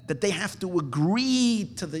idea that they have to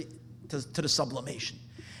agree to the sublimation.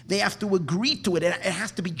 They have to agree to it. It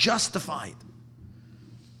has to be justified.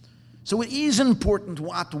 So it is important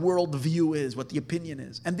what world view is, what the opinion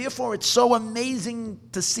is. And therefore it's so amazing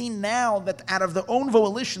to see now that out of their own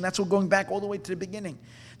volition, that's what going back all the way to the beginning,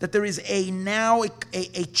 that there is a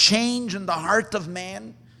change in the heart of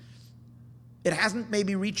man. It hasn't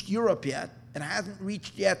maybe reached Europe yet. It hasn't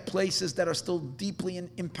reached yet places that are still deeply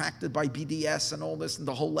impacted by BDS and all this and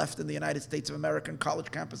the whole left in the United States of America and college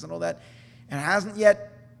campus and all that. It hasn't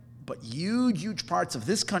yet, but huge parts of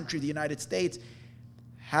this country, the United States,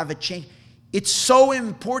 have a change. It's so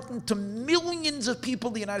important to millions of people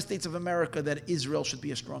in the United States of America that Israel should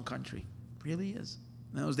be a strong country. It really is.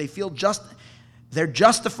 They feel they're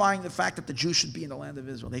justifying the fact that the Jews should be in the land of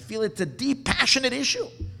Israel. They feel it's a deep, passionate issue.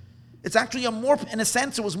 It's actually in a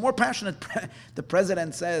sense, it was more passionate. The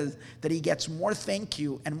president says that he gets more thank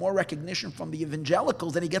you and more recognition from the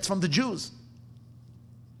evangelicals than he gets from the Jews.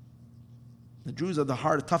 The Jews are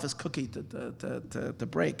the toughest cookie to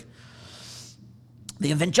break. The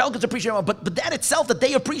evangelicals appreciate it, but that itself, that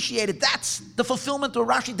they appreciate it, that's the fulfillment of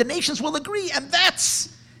Rashi. The nations will agree, and that's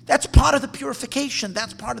part of the purification.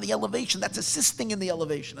 That's part of the elevation. That's assisting in the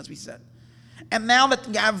elevation, as we said. And now that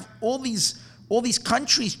you have all these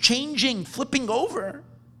countries changing, flipping over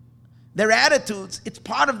their attitudes, it's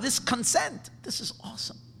part of this consent. This is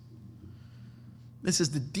awesome. This is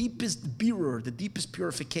the deepest birur, the deepest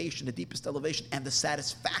purification, the deepest elevation, and the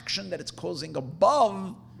satisfaction that it's causing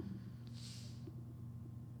above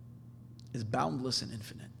is boundless and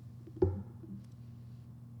infinite.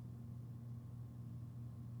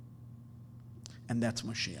 And that's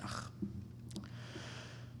Mashiach.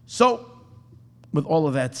 So, with all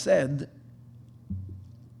of that said,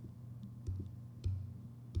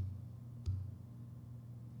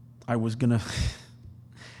 I was gonna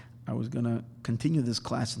continue this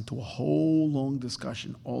class into a whole long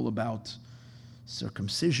discussion all about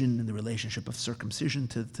circumcision and the relationship of circumcision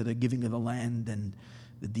to the giving of the land and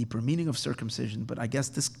the deeper meaning of circumcision, but I guess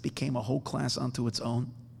this became a whole class unto its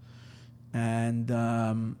own. And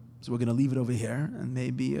so we're going to leave it over here, and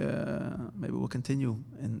maybe we'll continue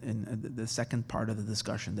in the second part of the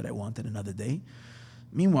discussion that I wanted another day.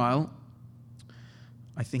 Meanwhile,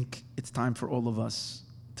 I think it's time for all of us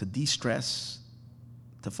to de-stress,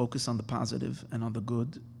 to focus on the positive and on the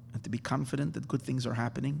good, and to be confident that good things are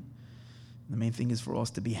happening. The main thing is for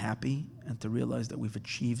us to be happy and to realize that we've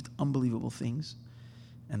achieved unbelievable things,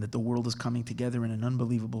 and that the world is coming together in an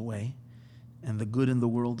unbelievable way, and the good in the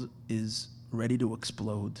world is ready to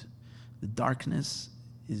explode. The darkness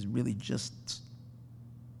is really just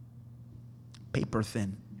paper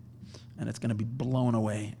thin, and it's going to be blown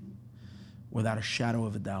away without a shadow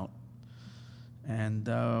of a doubt. And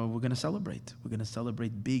we're going to celebrate. We're going to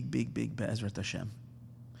celebrate big Be'ezrat Hashem.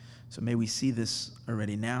 So may we see this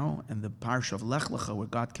already now, and the parsha of Lech, where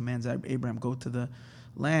God commands Abraham go to the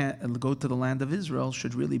land of Israel,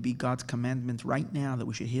 should really be God's commandment right now, that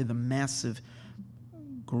we should hear the massive,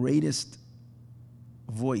 greatest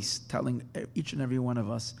voice telling each and every one of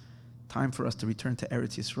us, time for us to return to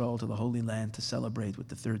Eretz Yisrael, to the Holy Land, to celebrate with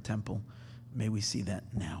the third temple. May we see that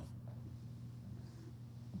now.